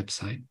on the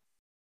website.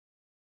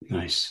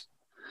 Nice.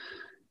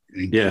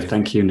 Thank you.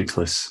 Thank you,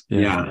 Nicholas.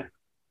 Yeah.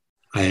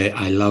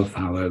 I love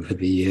how over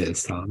the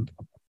years our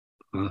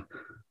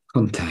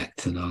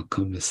contact and our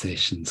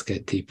conversations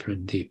get deeper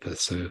and deeper.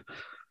 So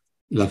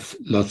lots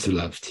of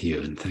love to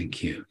you and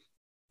thank you.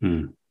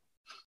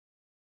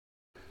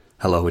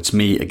 Hello, it's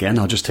me again.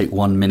 I'll just take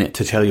 1 minute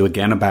to tell you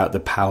again about the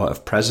Power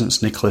of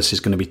Presence. Nicholas is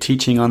going to be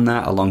teaching on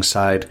that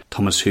alongside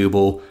Thomas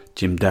Hubel,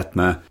 Jim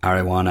Detmer,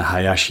 Ariwana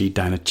Hayashi,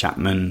 Dinah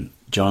Chapman,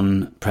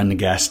 John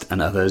Prendergast,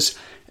 and others.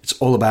 It's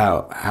all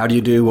about how do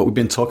you do what we've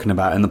been talking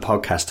about in the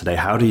podcast today?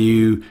 How do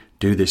you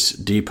do this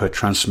deeper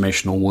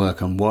transformational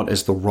work, and what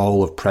is the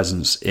role of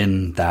presence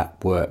in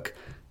that work?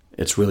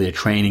 It's really a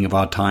training of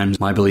our times.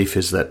 My belief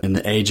is that in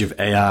the age of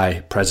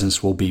AI,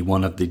 presence will be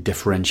one of the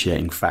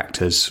differentiating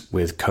factors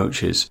with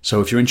coaches.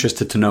 So if you're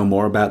interested to know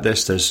more about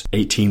this, there's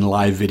 18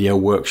 live video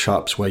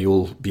workshops where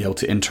you'll be able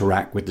to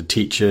interact with the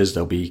teachers.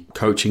 There'll be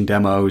coaching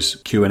demos,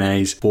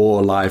 Q&As,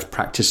 4 live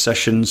practice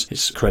sessions.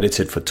 It's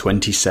credited for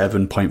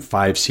 27.5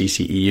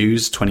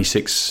 CCEUs,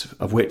 26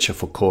 of which are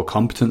for core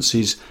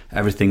competencies.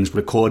 Everything's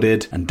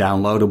recorded and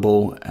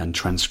downloadable and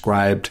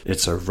transcribed.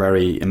 It's a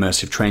very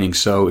immersive training.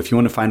 So if you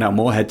want to find out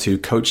more, head to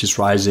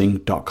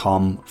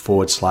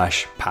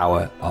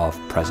coachesrising.com/power of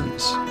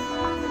presence.